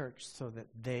that church so that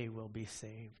they will be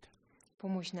saved.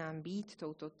 Pomož nám být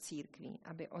touto církví,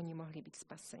 aby oni mohli být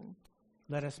spaseni.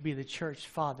 Let us be the church,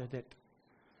 Father, that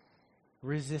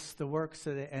resists the works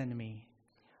of the enemy.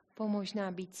 Pomož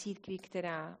nám být církví,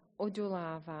 která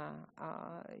odolává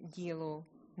dílu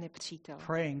nepřítele.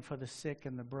 Praying for the sick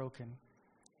and the broken.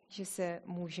 Že se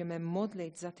můžeme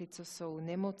modlit za ty, co jsou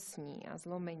nemocní a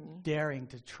zlomení. Daring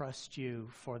to trust you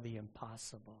for the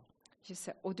impossible. Že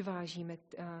se odvážíme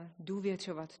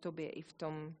důvěřovat tobě i v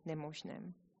tom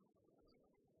nemožném.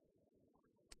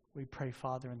 We pray,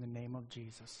 Father, in the name of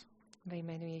Jesus. Ve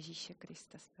jménu Ježíše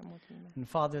Krista se modlíme. And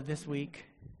Father, this week,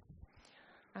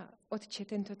 A Otče,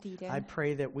 tento I týden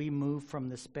pray that we move from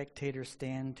the spectator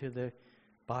stand to the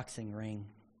boxing ring.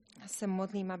 se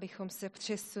modlím, abychom se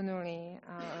přesunuli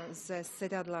ze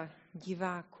sedadla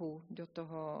diváků do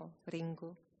toho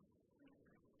ringu.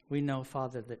 We know,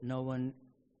 Father, that no one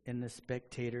in the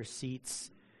spectator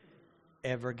seats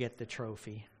ever get the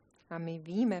trophy. A my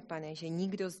víme, Pane, že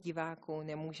nikdo z diváků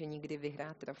nemůže nikdy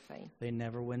vyhrát trofej. They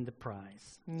never win the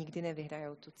prize. Nikdy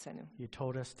nevyhrajou tu cenu. You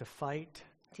told us to fight,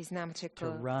 Ty jsi nám to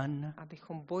řekl, run,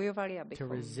 abychom bojovali,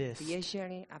 abychom resist.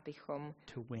 běželi, abychom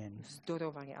to win.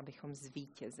 vzdorovali, abychom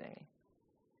zvítězili.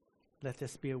 Let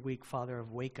this be a week, Father, of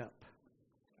wake up.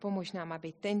 Pomož nám,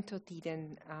 aby tento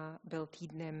týden byl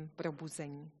týdnem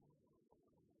probuzení.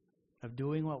 Of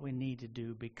doing what we need to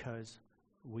do because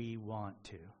we want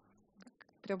to.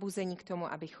 Probuzení k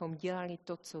tomu, abychom dělali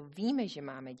to, co víme, že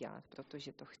máme dělat,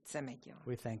 protože to chceme dělat.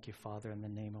 We thank you, Father, in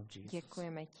the name of Jesus.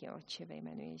 Děkujeme ti, Otče, ve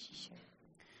jménu Ježíše.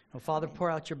 Well, Father, pour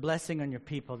out your blessing on your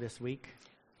people this week.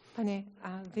 Pane,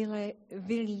 a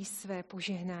vylí své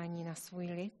požehnání na svůj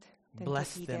lid tento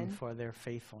Bless them týden. for their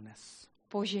faithfulness.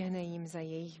 Požehnej jim za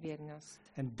jejich věrnost.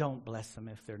 And don't bless them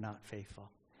if they're not faithful.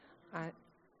 A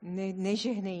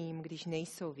nežehnej jim, když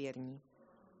nejsou věrní.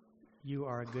 You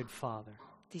are a good Father,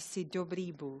 Ty jsi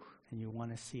dobrý Bůh and you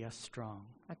want to see us strong.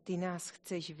 a ty nás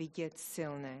chceš vidět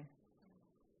silné.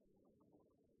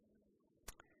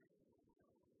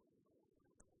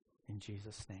 In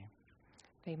Jesus' name.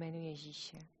 Ve jménu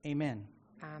Ježíše. Amen.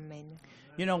 Amen.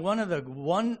 You know, one of the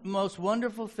most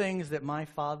wonderful things that my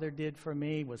father did for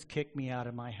me was kick me out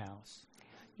of my house.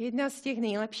 Jedna z těch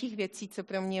nejlepších věcí, co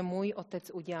pro mě můj otec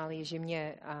udělal, je, že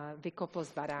mě vykopl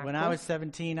z baráku. When I was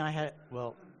 17,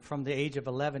 from the age of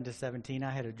 11 to 17,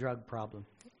 I had a drug problem.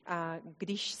 A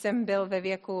když jsem byl ve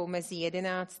věku mezi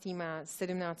 11. a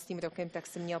 17. rokem, tak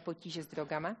jsem měl potíže s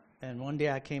drogama. And one day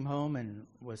I came home and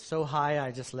was so high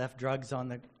I just left drugs on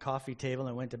the coffee table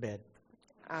and went to bed.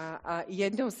 A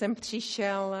jednou jsem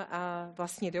přišel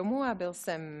vlastně domů a byl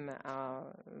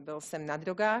jsem na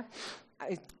drogách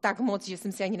tak moc, že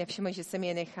jsem si ani nevšiml, že jsem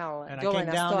je nechal And I dole came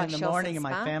na stole down a in the šel morning jsem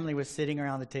and my spát. family was sitting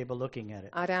around the table looking at it.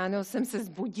 A ráno jsem se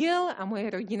zbudil a moje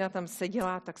rodina tam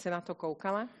seděla, tak se na to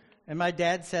koukala. And my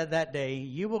dad said that day,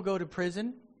 you will go to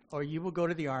prison or you will go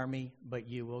to the army, but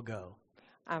you will go.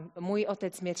 A můj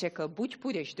otec mi řekl, buď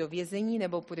půjdeš do vězení,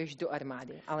 nebo půjdeš do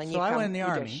armády, ale So I went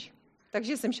někam in the půjdeš.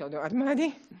 Takže jsem šel do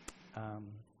armády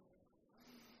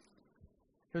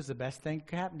It was the best thing that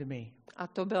could happen to me a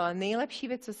to byla nejlepší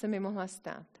věc, co se mi mohla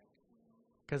stát,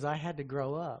 because I had to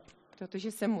grow up.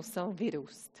 protože jsem musel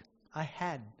vyrůst. I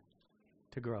had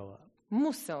to grow up.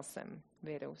 Musel jsem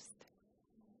vyrůst.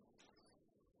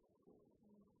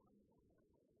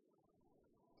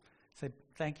 Say,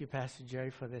 thank you, Pastor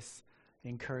Jerry, for this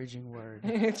encouraging word.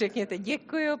 Řekněte,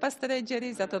 děkuji, pastore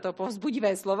Jerry, za toto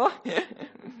povzbudivé slovo.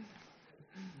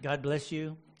 God bless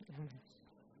you.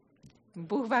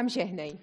 Bůh vám žehnej.